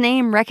city's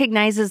name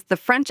recognizes the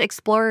French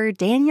explorer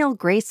Daniel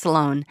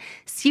Greysolon,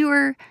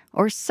 Sieur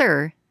or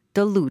Sir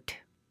Duluth.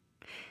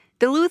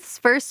 Duluth's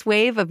first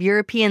wave of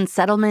European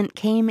settlement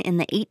came in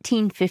the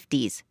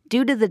 1850s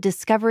due to the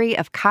discovery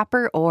of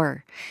copper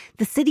ore.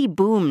 The city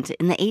boomed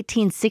in the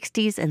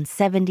 1860s and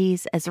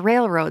 70s as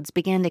railroads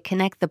began to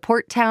connect the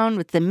port town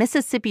with the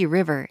Mississippi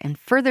River and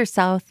further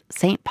south,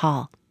 St.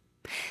 Paul.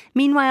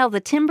 Meanwhile, the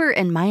timber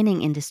and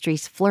mining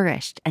industries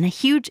flourished and a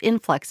huge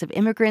influx of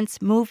immigrants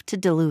moved to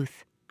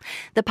Duluth.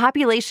 The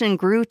population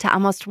grew to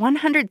almost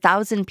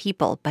 100,000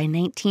 people by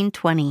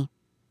 1920.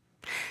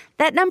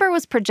 That number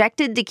was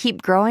projected to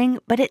keep growing,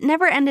 but it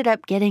never ended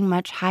up getting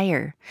much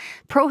higher.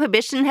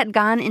 Prohibition had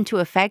gone into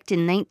effect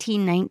in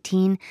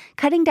 1919,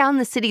 cutting down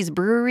the city's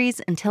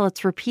breweries until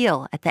its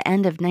repeal at the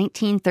end of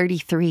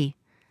 1933.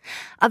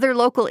 Other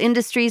local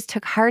industries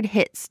took hard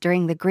hits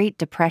during the Great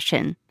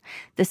Depression.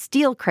 The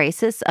steel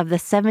crisis of the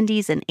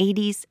 70s and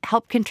 80s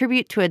helped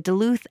contribute to a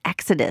Duluth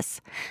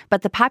exodus,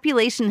 but the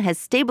population has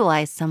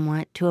stabilized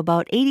somewhat to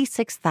about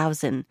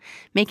 86,000,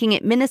 making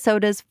it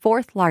Minnesota's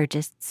fourth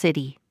largest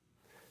city.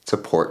 It's a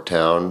port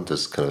town.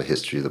 There's kind of a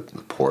history of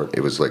the port.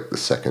 It was like the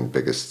second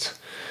biggest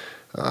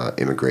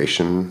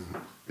immigration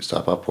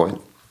stop-off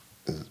point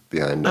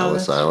behind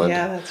Ellis Island.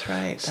 Yeah, that's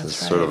right. So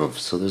That's right.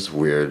 So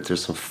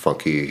there's some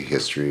funky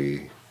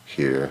history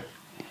here.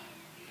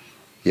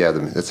 Yeah,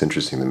 that's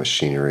interesting. The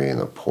machinery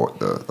and the port,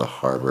 the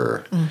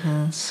harbor.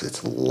 Mm-hmm.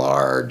 It's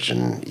large,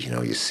 and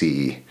you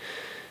see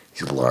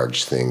these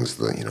large things.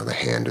 The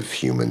hand of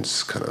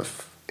humans kind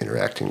of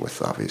interacting with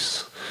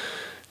these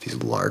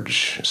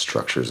large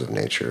structures of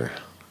nature.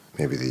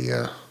 Maybe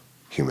the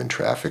human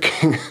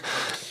trafficking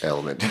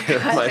element here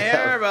might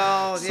have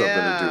something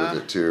to do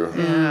with it too.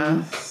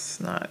 Yeah, it's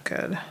not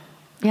good.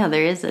 Yeah,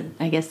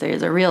 I guess there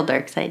is a real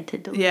dark side to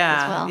Duluth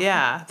as well.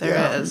 Yeah,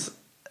 there is.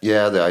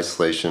 Yeah, the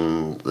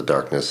isolation, the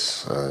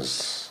darkness,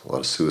 there's a lot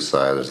of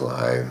suicide, there's a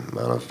high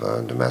amount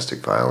of domestic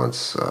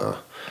violence,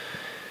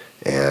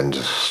 and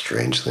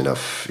strangely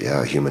enough,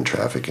 human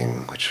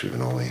trafficking, which we've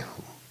been only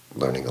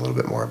learning a little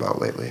bit more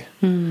about lately.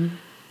 Mm-hmm.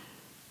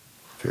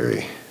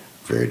 Very,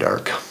 very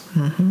dark.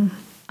 Mm-hmm.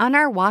 On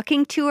our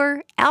walking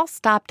tour, Al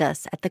stopped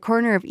us at the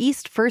corner of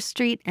East 1st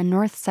Street and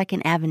North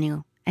 2nd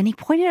Avenue, and he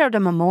pointed out a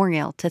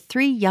memorial to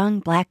 3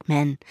 young black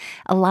men,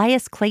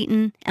 Elias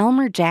Clayton,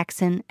 Elmer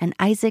Jackson, and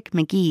Isaac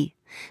McGee,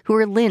 who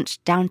were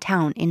lynched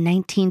downtown in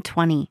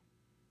 1920.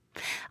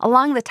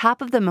 Along the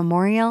top of the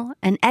memorial,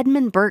 an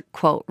Edmund Burke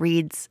quote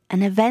reads,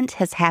 "An event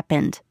has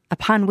happened,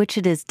 upon which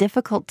it is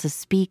difficult to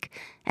speak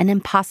and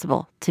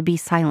impossible to be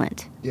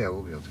silent." Yeah,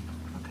 we'll be able to.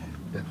 Okay.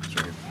 Yeah, that's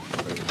right.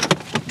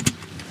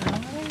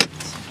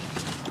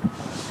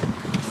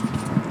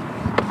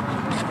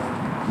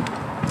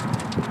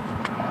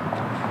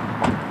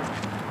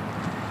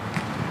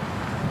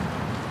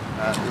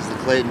 Is the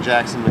Clayton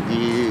Jackson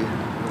McGee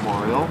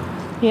Memorial.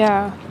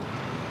 Yeah.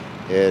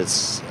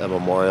 It's a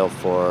memorial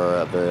for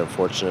a very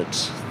unfortunate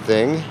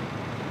thing.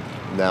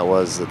 And that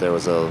was that there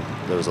was a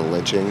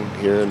lynching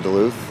here in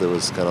Duluth. There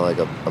was kind of like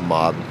a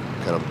mob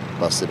kind of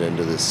busted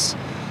into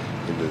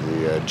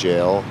the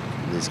jail.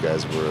 These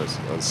guys were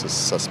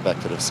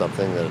suspected of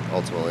something that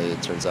ultimately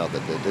it turns out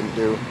that they didn't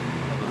do.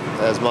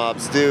 As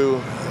mobs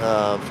do,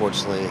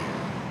 unfortunately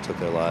took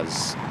their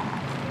lives.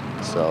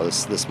 So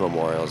this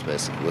memorial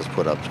was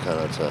put up kind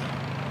of to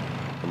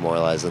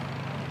memorialize it.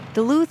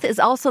 Duluth is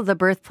also the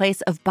birthplace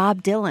of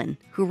Bob Dylan,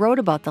 who wrote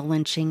about the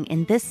lynching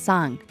in this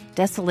song,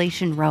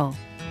 Desolation Row.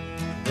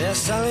 They're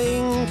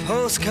selling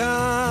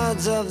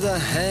postcards of the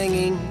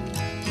hanging.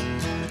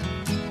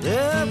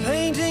 They're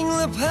painting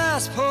the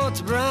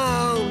passports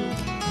brown.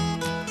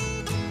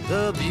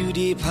 The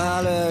beauty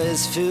parlor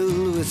is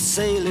filled with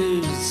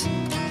sailors.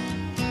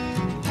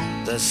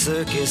 The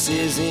circus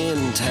is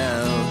in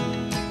town.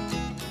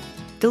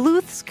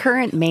 Duluth's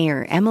current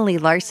mayor, Emily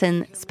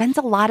Larson, spends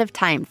a lot of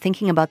time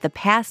thinking about the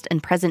past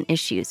and present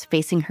issues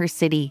facing her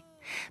city.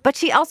 But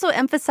she also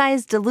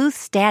emphasized Duluth's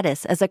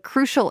status as a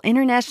crucial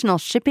international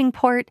shipping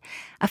port,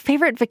 a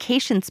favorite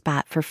vacation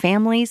spot for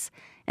families,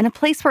 and a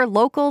place where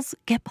locals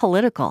get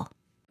political.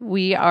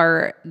 We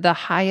are the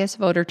highest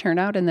voter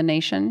turnout in the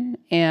nation,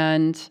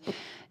 and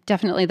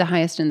definitely the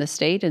highest in the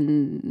state,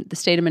 and the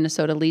state of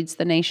Minnesota leads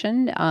the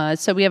nation.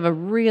 So we have a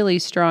really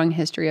strong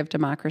history of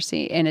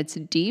democracy, and it's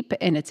deep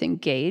and it's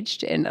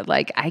engaged. And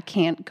I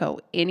can't go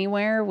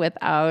anywhere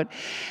without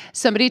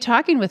somebody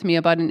talking with me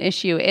about an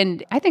issue.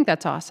 And I think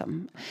that's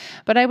awesome.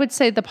 But I would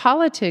say the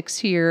politics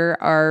here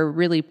are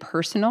really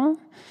personal.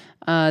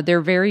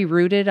 They're very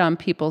rooted on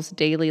people's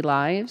daily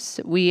lives.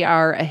 We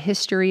are a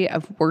history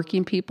of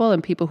working people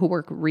and people who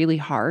work really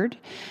hard.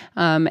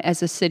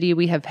 As a city,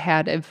 we have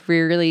had a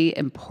really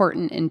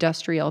important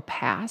industrial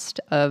past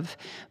of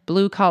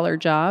blue-collar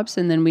jobs,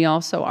 and then we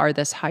also are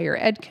this higher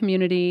ed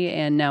community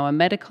and now a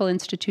medical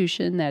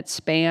institution that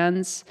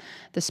spans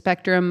the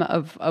spectrum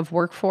of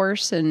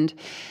workforce. And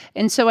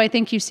so I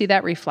think you see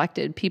that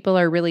reflected. People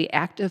are really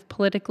active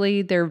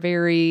politically. They're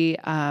very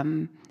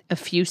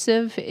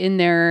effusive in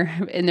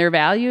their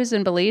values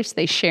and beliefs.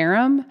 They share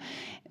them.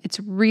 It's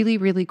really,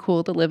 really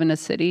cool to live in a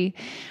city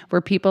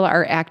where people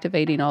are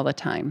activating all the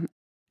time.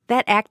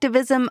 That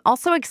activism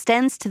also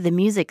extends to the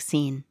music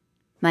scene.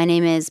 My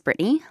name is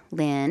Brittany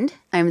Lind.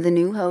 I'm the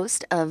new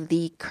host of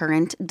the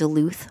current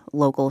Duluth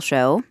local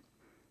show.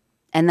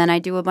 And then I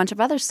do a bunch of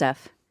other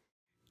stuff.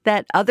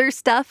 That other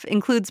stuff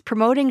includes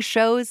promoting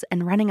shows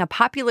and running a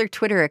popular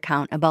Twitter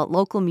account about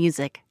local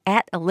music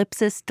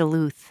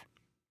 @EllipsisDuluth.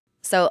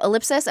 So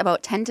Ellipsis,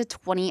 about 10 to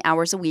 20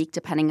 hours a week,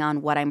 depending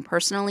on what I'm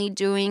personally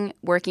doing,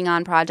 working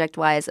on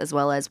project-wise, as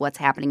well as what's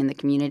happening in the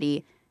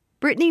community.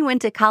 Brittany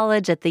went to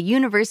college at the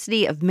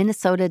University of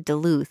Minnesota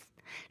Duluth.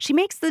 She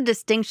makes the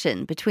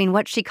distinction between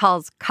what she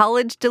calls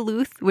College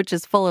Duluth, which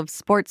is full of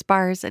sports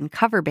bars and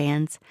cover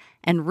bands,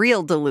 and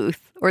real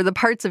Duluth, or the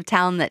parts of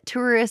town that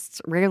tourists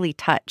rarely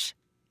touch.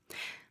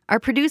 Our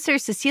producer,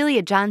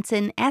 Cecilia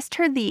Johnson, asked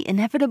her the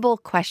inevitable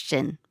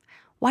question,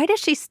 why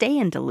does she stay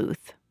in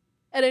Duluth?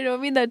 And I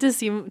don't mean that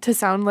to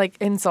sound like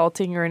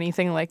insulting or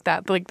anything like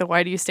that, like the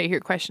why do you stay here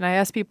question. I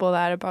ask people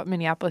that about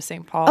Minneapolis,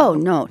 St. Paul. Oh,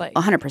 no,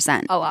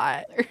 100%. A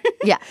lot.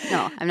 Yeah,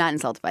 no, I'm not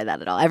insulted by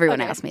that at all. Everyone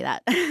asks me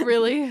that.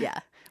 Really? Yeah.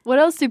 What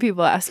else do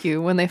people ask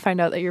you when they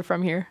find out that you're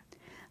from here?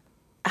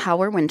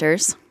 How are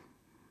winters?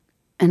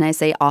 And I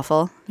say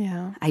awful.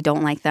 Yeah. I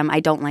don't like them. I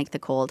don't like the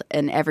cold.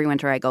 And every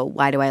winter I go,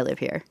 why do I live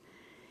here?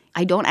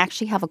 I don't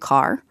actually have a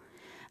car.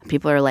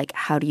 People are like,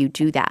 how do you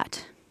do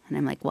that? And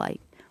I'm like, well, I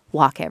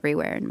walk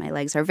everywhere, and my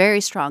legs are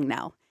very strong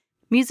now.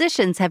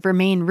 Musicians have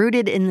remained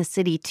rooted in the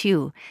city,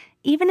 too,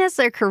 even as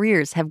their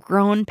careers have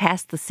grown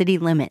past the city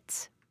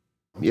limits.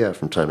 Yeah,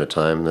 from time to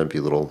time, there'd be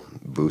little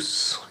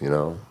boosts,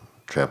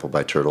 Trampled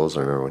by Turtles. I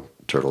remember when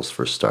Turtles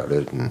first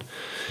started, and,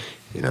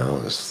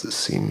 the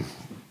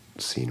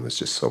scene was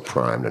just so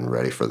primed and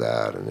ready for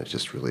that, and it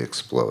just really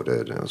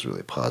exploded, and it was really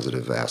a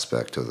positive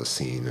aspect of the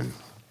scene. And,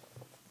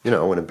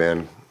 when a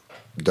band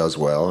does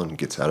well and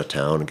gets out of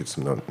town and gets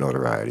some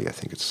notoriety, I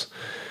think it's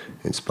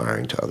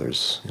inspiring to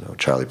others.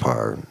 Charlie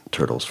Parr and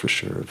Turtles for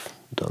sure have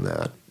done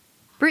that.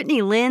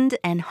 Brittany Lind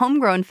and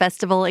Homegrown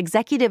Festival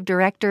Executive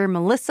Director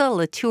Melissa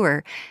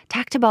Latour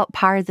talked about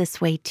Parr this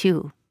way,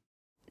 too.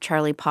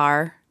 Charlie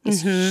Parr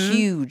is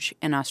huge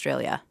in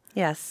Australia.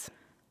 Yes.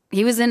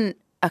 He was in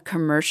a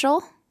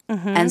commercial,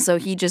 and so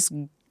he just,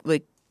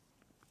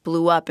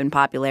 blew up in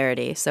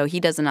popularity. So he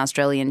does an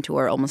Australian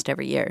tour almost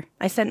every year.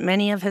 I sent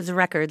many of his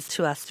records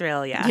to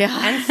Australia.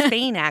 Yeah. And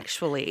Spain,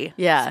 actually.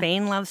 Yeah.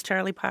 Spain loves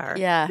Charlie Parr.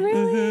 Yeah.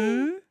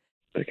 Really?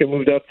 I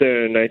moved up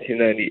there in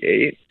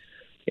 1998,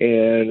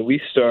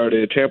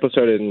 and Trample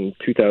started in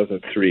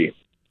 2003.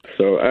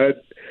 So I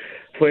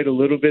played a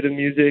little bit of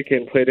music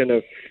and played in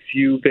a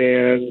few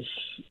bands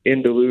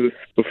in Duluth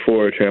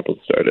before Trample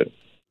started.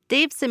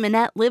 Dave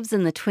Simonette lives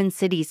in the Twin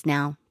Cities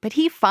now, but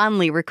he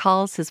fondly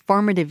recalls his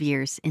formative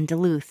years in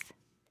Duluth.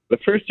 The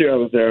first year I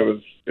was there, I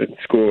was in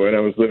school, and I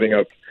was living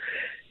up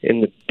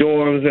in the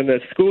dorms, and the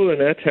school in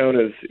that town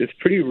is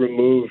pretty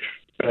removed.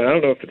 And I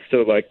don't know if it's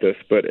still like this,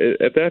 but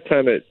at that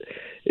time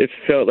it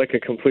felt like a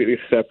completely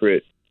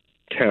separate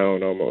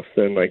town almost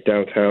than like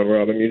downtown where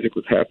all the music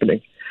was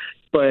happening.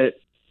 But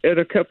in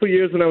a couple of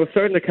years when I was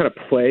starting to kind of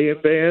play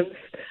in bands,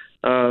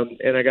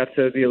 and I got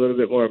to be a little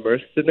bit more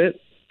immersed in it,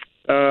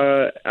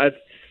 I'd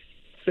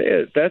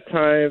say at that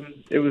time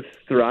it was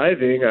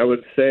thriving. I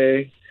would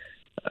say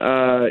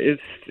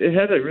it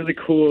had a really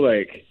cool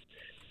like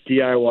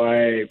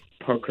DIY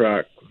punk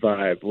rock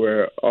vibe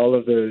where a lot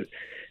of the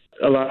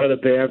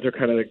bands are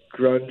kind of like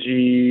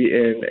grungy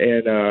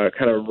and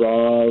kind of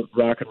raw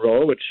rock and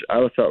roll, which I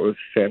thought was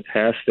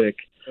fantastic.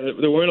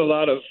 There weren't a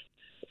lot of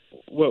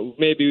what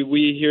maybe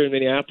we here in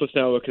Minneapolis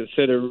now would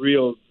consider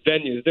real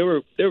venues.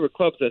 There were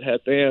clubs that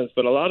had bands,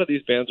 but a lot of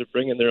these bands are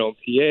bringing their own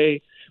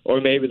PA, or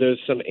maybe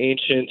there's some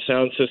ancient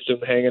sound system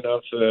hanging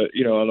off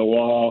on the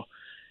wall.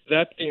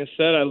 That being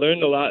said, I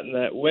learned a lot in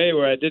that way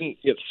where I didn't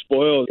get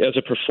spoiled as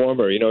a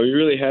performer. You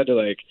really had to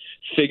like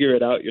figure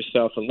it out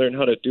yourself and learn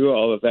how to do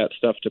all of that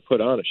stuff to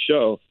put on a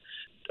show.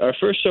 Our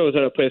first show was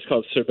at a place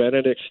called Sir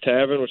Benedict's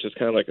Tavern, which is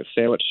kind of like a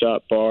sandwich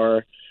shop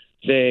bar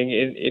thing,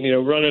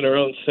 and running our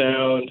own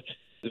sound.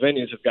 The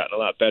venues have gotten a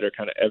lot better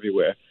kind of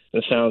everywhere.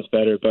 The sound's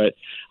better, but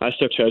I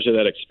still treasure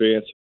that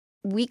experience.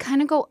 We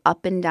kind of go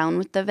up and down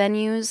with the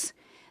venues.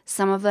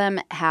 Some of them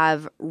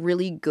have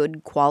really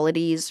good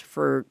qualities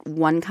for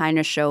one kind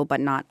of show, but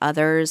not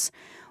others.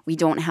 We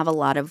don't have a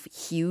lot of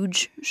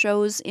huge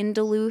shows in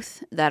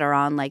Duluth that are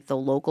on like the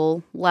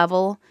local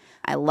level.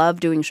 I love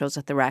doing shows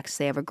at the Rex.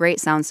 They have a great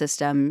sound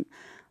system,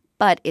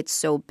 but it's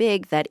so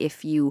big that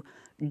if you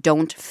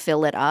don't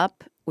fill it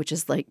up, which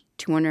is like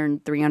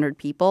 200, 300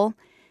 people,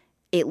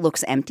 it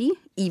looks empty,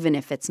 even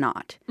if it's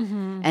not.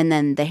 Mm-hmm. And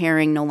then the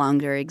Herring no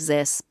longer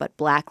exists, but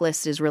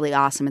Blacklist is really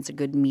awesome. It's a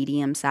good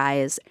medium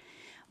size.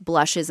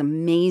 Blush is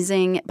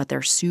amazing, but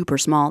they're super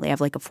small. They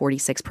have like a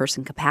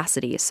 46-person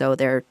capacity, so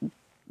they're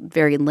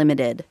very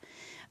limited.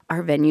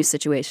 Our venue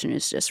situation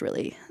is just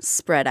really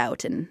spread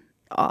out and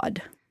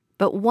odd.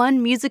 But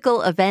one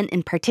musical event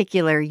in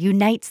particular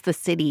unites the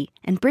city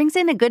and brings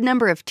in a good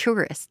number of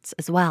tourists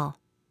as well.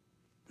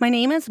 My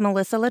name is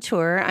Melissa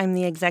Latour. I'm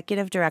the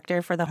executive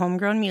director for the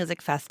Homegrown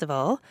Music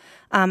Festival.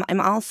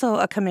 I'm also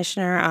a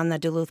commissioner on the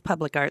Duluth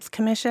Public Arts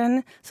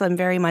Commission, so I'm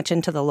very much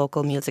into the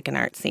local music and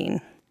art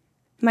scene.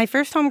 My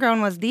first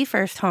Homegrown was the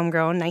first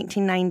Homegrown,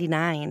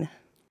 1999.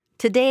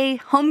 Today,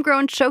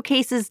 Homegrown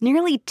showcases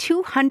nearly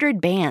 200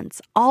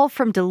 bands, all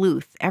from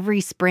Duluth,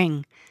 every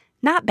spring.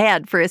 Not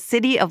bad for a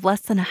city of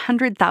less than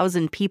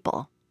 100,000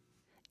 people.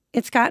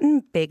 It's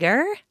gotten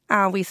bigger.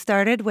 We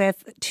started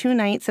with 2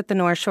 nights at the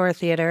North Shore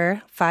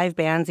Theater, 5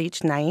 bands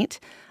each night.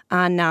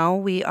 Now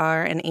we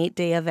are an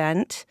 8-day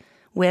event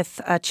with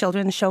a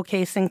children's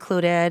showcase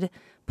included,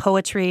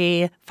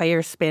 poetry,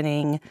 fire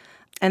spinning,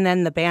 and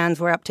then the bands,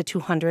 we're up to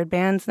 200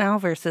 bands now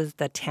versus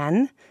the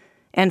 10,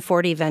 and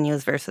 40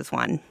 venues versus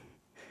 1.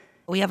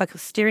 We have a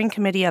steering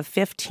committee of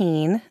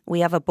 15. We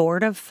have a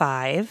board of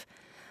 5,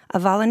 a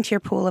volunteer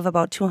pool of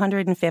about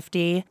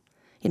 250,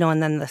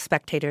 and then the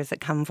spectators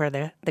that come for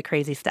the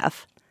crazy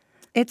stuff.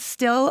 It's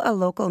still a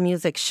local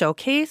music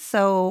showcase,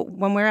 so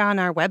when we're on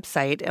our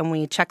website and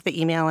we check the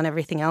email and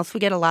everything else, we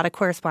get a lot of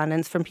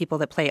correspondence from people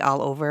that play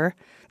all over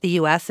the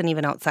U.S. and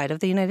even outside of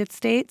the United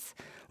States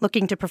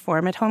looking to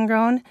perform at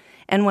Homegrown.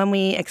 And when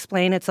we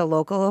explain it's a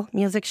local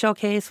music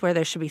showcase where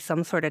there should be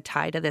some sort of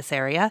tie to this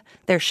area,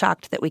 they're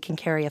shocked that we can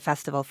carry a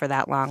festival for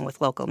that long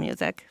with local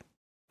music.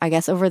 I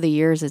guess over the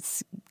years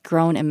it's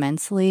grown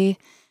immensely.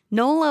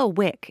 Nola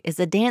Wick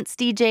is a dance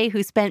DJ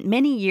who spent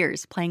many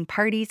years playing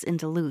parties in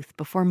Duluth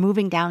before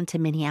moving down to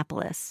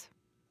Minneapolis.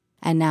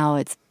 And now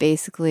it's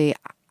basically,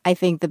 I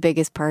think, the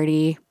biggest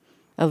party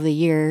of the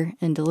year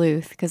in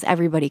Duluth because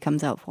everybody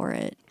comes out for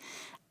it.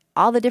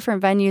 All the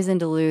different venues in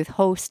Duluth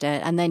host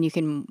it, and then you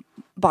can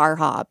bar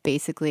hop,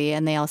 basically.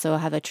 And they also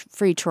have a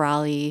free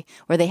trolley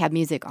where they have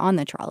music on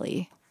the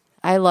trolley.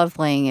 I love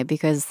playing it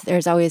because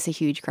there's always a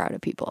huge crowd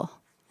of people.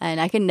 And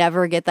I could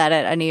never get that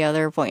at any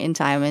other point in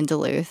time in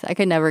Duluth. I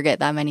could never get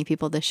that many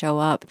people to show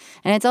up.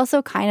 And it's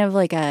also kind of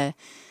like a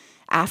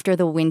after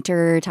the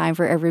winter time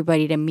for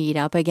everybody to meet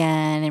up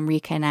again and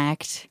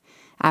reconnect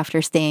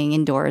after staying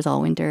indoors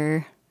all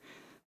winter.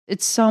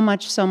 It's so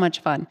much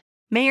fun.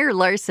 Mayor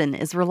Larson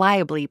is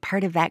reliably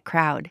part of that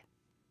crowd.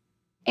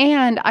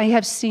 And I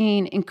have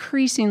seen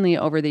increasingly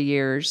over the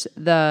years,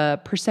 the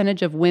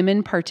percentage of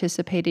women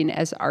participating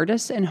as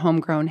artists in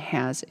Homegrown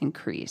has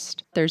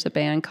increased. There's a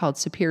band called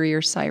Superior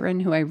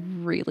Siren who I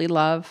really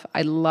love.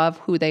 I love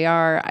who they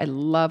are. I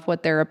love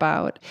what they're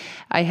about.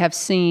 I have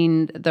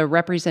seen the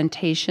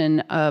representation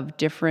of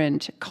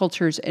different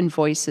cultures and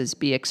voices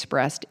be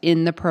expressed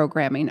in the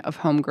programming of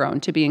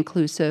Homegrown to be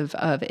inclusive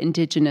of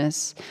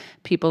Indigenous,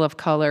 people of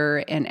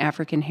color, and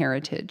African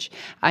heritage.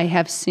 I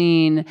have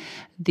seen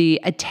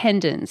the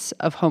attendance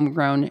of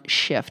Homegrown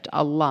shift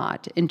a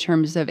lot in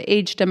terms of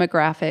age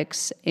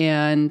demographics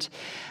and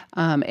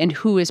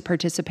who is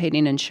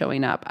participating and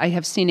showing up. I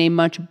have seen a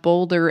much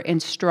bolder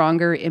and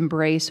stronger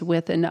embrace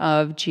with and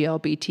of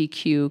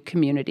GLBTQ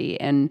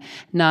community and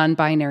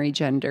non-binary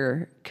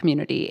gender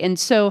community. And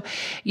so,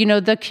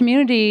 the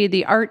community,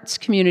 the arts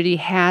community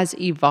has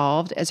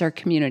evolved as our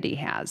community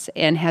has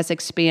and has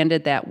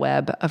expanded that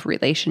web of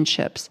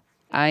relationships.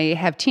 I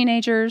have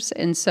teenagers,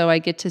 and so I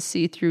get to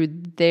see through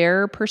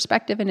their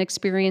perspective and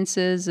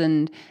experiences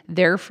and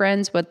their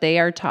friends what they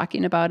are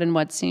talking about and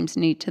what seems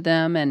neat to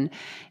them,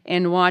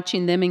 and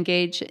watching them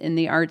engage in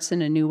the arts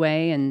in a new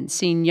way and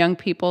seeing young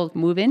people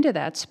move into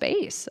that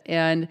space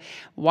and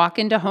walk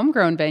into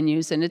Homegrown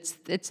venues, and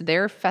it's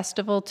their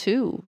festival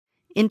too.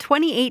 In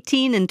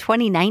 2018 and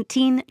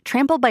 2019,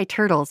 Trampled by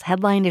Turtles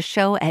headlined a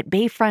show at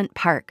Bayfront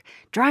Park,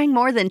 drawing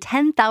more than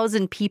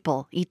 10,000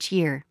 people each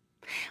year.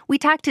 We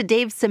talked to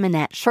Dave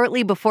Simonet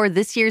shortly before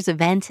this year's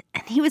event,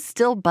 and he was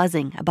still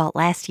buzzing about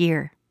last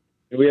year.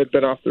 We had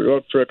been off the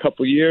road for a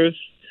couple years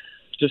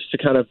just to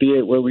kind of be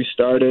at where we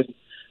started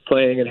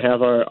playing and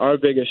have our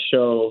biggest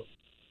show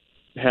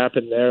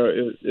happen there.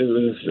 It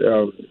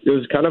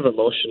was kind of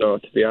emotional,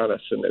 to be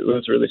honest, and it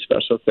was a really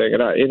special thing.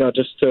 And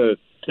just to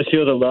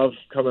feel the love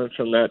coming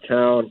from that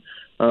town,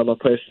 a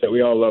place that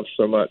we all love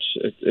so much,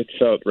 it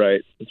felt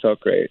right. It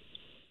felt great.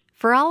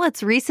 For all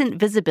its recent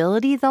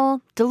visibility,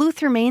 though,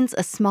 Duluth remains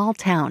a small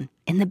town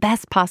in the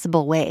best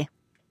possible way.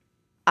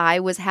 I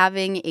was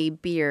having a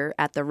beer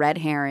at the Red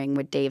Herring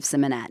with Dave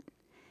Simonet,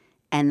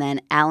 and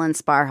then Alan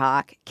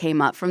Sparhawk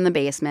came up from the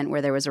basement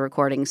where there was a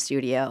recording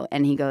studio,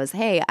 and he goes,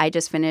 "Hey, I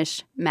just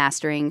finished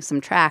mastering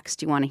some tracks.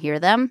 Do you want to hear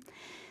them?"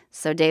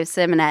 So Dave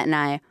Simonet and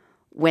I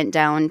went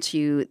down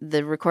to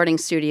the recording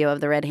studio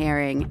of the Red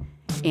Herring,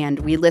 and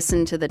we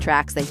listened to the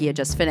tracks that he had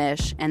just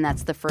finished, and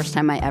that's the first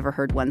time I ever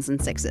heard 1s and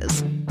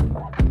 6s.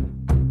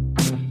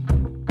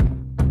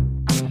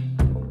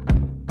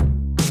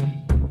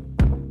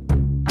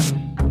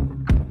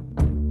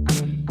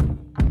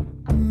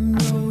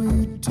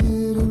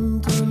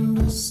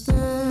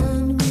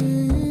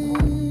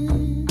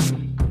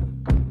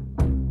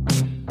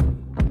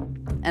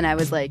 And I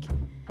was like,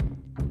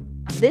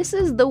 this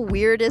is the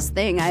weirdest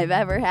thing I've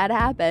ever had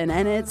happen,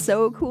 and it's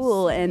so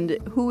cool, and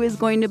who is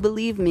going to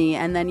believe me?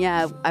 And then,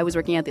 I was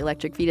working at the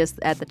Electric Fetus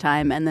at the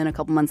time, and then a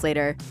couple months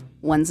later,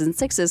 1s and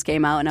 6s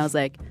came out, and I was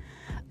like,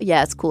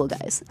 yeah, it's cool,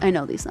 guys. I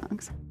know these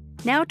songs.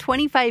 Now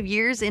 25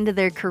 years into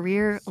their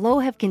career, Low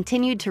have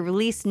continued to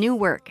release new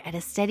work at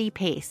a steady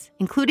pace,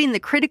 including the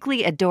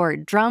critically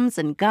adored Drums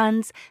and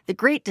Guns, The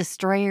Great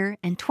Destroyer,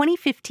 and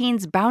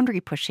 2015's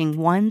boundary-pushing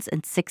 1s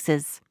and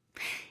 6s.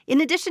 In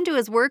addition to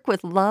his work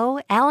with Low,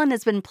 Alan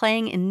has been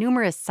playing in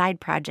numerous side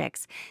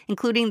projects,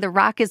 including the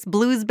raucous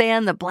blues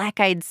band The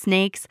Black-Eyed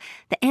Snakes,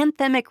 the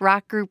anthemic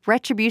rock group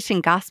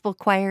Retribution Gospel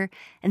Choir,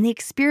 and the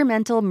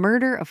experimental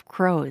Murder of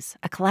Crows,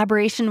 a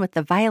collaboration with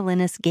the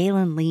violinist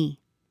Galen Lee.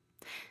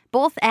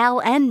 Both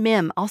Al and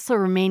Mim also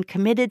remain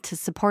committed to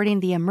supporting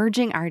the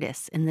emerging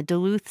artists in the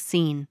Duluth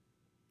scene.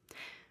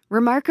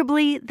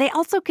 Remarkably, they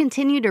also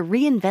continue to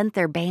reinvent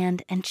their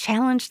band and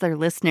challenge their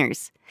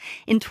listeners.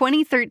 In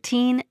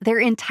 2013, their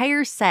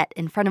entire set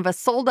in front of a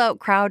sold-out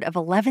crowd of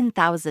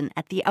 11,000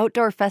 at the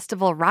outdoor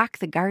festival Rock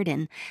the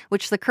Garden,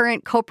 which the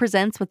Current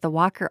co-presents with the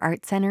Walker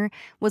Art Center,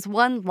 was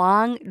one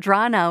long,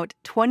 drawn-out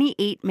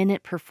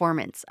 28-minute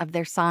performance of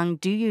their song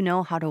Do You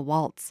Know How to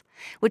Waltz,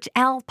 which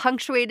Al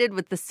punctuated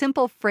with the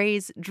simple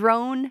phrase,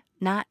 drone,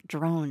 not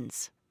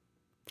drones.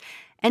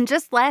 And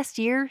just last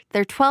year,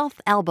 their 12th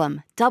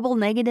album, Double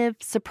Negative,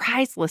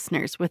 surprised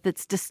listeners with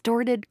its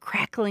distorted,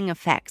 crackling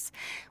effects,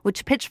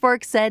 which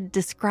Pitchfork said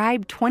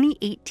described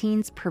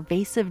 2018's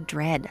pervasive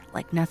dread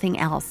like nothing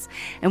else,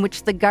 and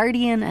which The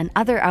Guardian and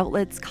other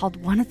outlets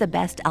called one of the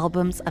best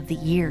albums of the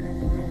year.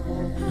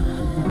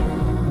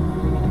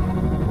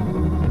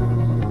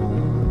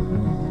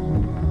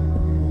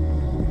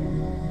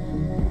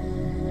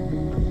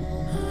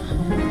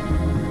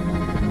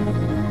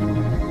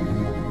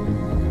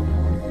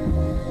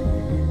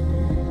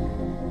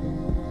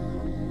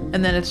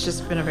 And then it's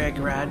just been a very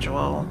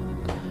gradual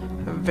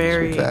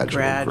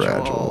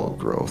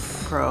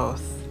growth.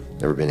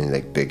 Never been any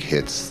like big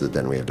hits that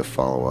then we have to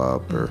follow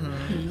up, or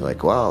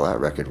like, wow, that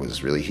record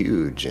was really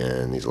huge,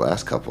 and these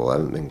last couple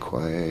haven't been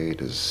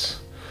quite as.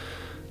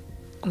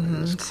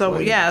 So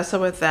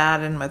with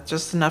that and with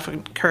just enough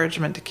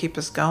encouragement to keep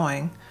us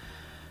going,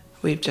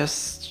 it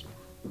just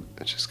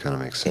kind of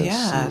makes sense.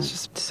 Yeah, it's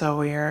just so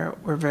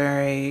we're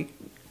very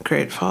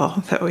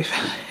grateful that we've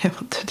been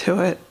able to do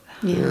it.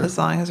 Yeah. As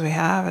long as we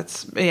have,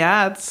 it's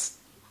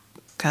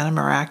kind of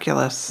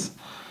miraculous,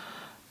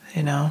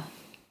 you know.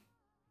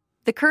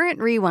 The Current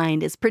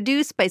Rewind is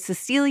produced by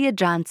Cecilia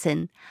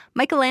Johnson.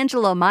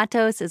 Michelangelo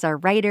Matos is our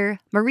writer,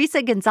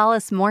 Marisa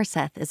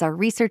Gonzalez-Morseth is our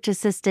research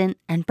assistant,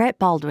 and Brett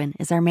Baldwin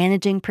is our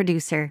managing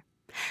producer.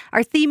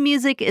 Our theme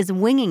music is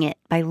Winging It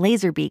by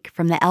Laserbeak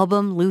from the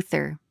album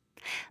Luther.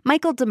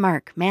 Michael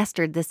DeMarc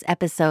mastered this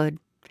episode.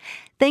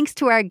 Thanks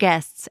to our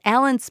guests,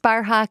 Alan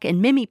Sparhawk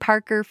and Mimi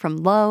Parker from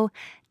Low,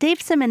 Dave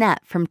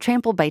Simonette from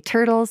Trampled by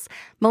Turtles,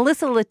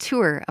 Melissa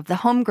Latour of the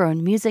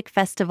Homegrown Music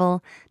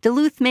Festival,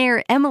 Duluth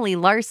Mayor Emily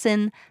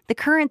Larson, The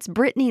Current's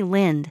Brittany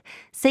Lind,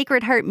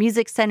 Sacred Heart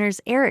Music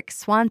Center's Eric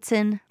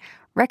Swanson,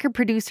 record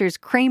producers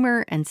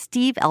Kramer and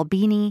Steve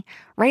Albini,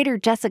 writer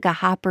Jessica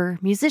Hopper,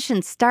 musician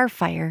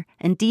Starfire,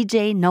 and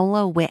DJ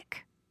Nola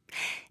Wick.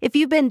 If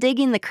you've been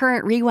digging The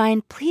Current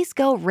Rewind, please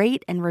go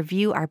rate and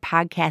review our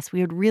podcast.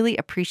 We would really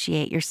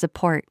appreciate your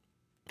support.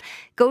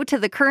 Go to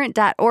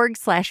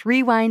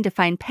thecurrent.org/rewind to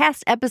find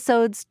past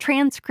episodes,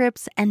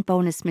 transcripts, and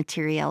bonus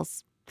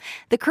materials.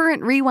 The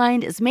Current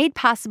Rewind is made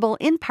possible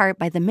in part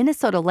by the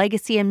Minnesota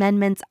Legacy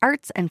Amendment's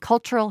Arts and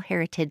Cultural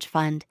Heritage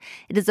Fund.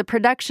 It is a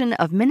production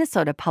of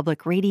Minnesota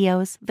Public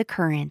Radio's The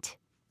Current.